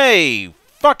 Stay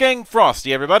fucking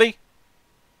frosty, everybody.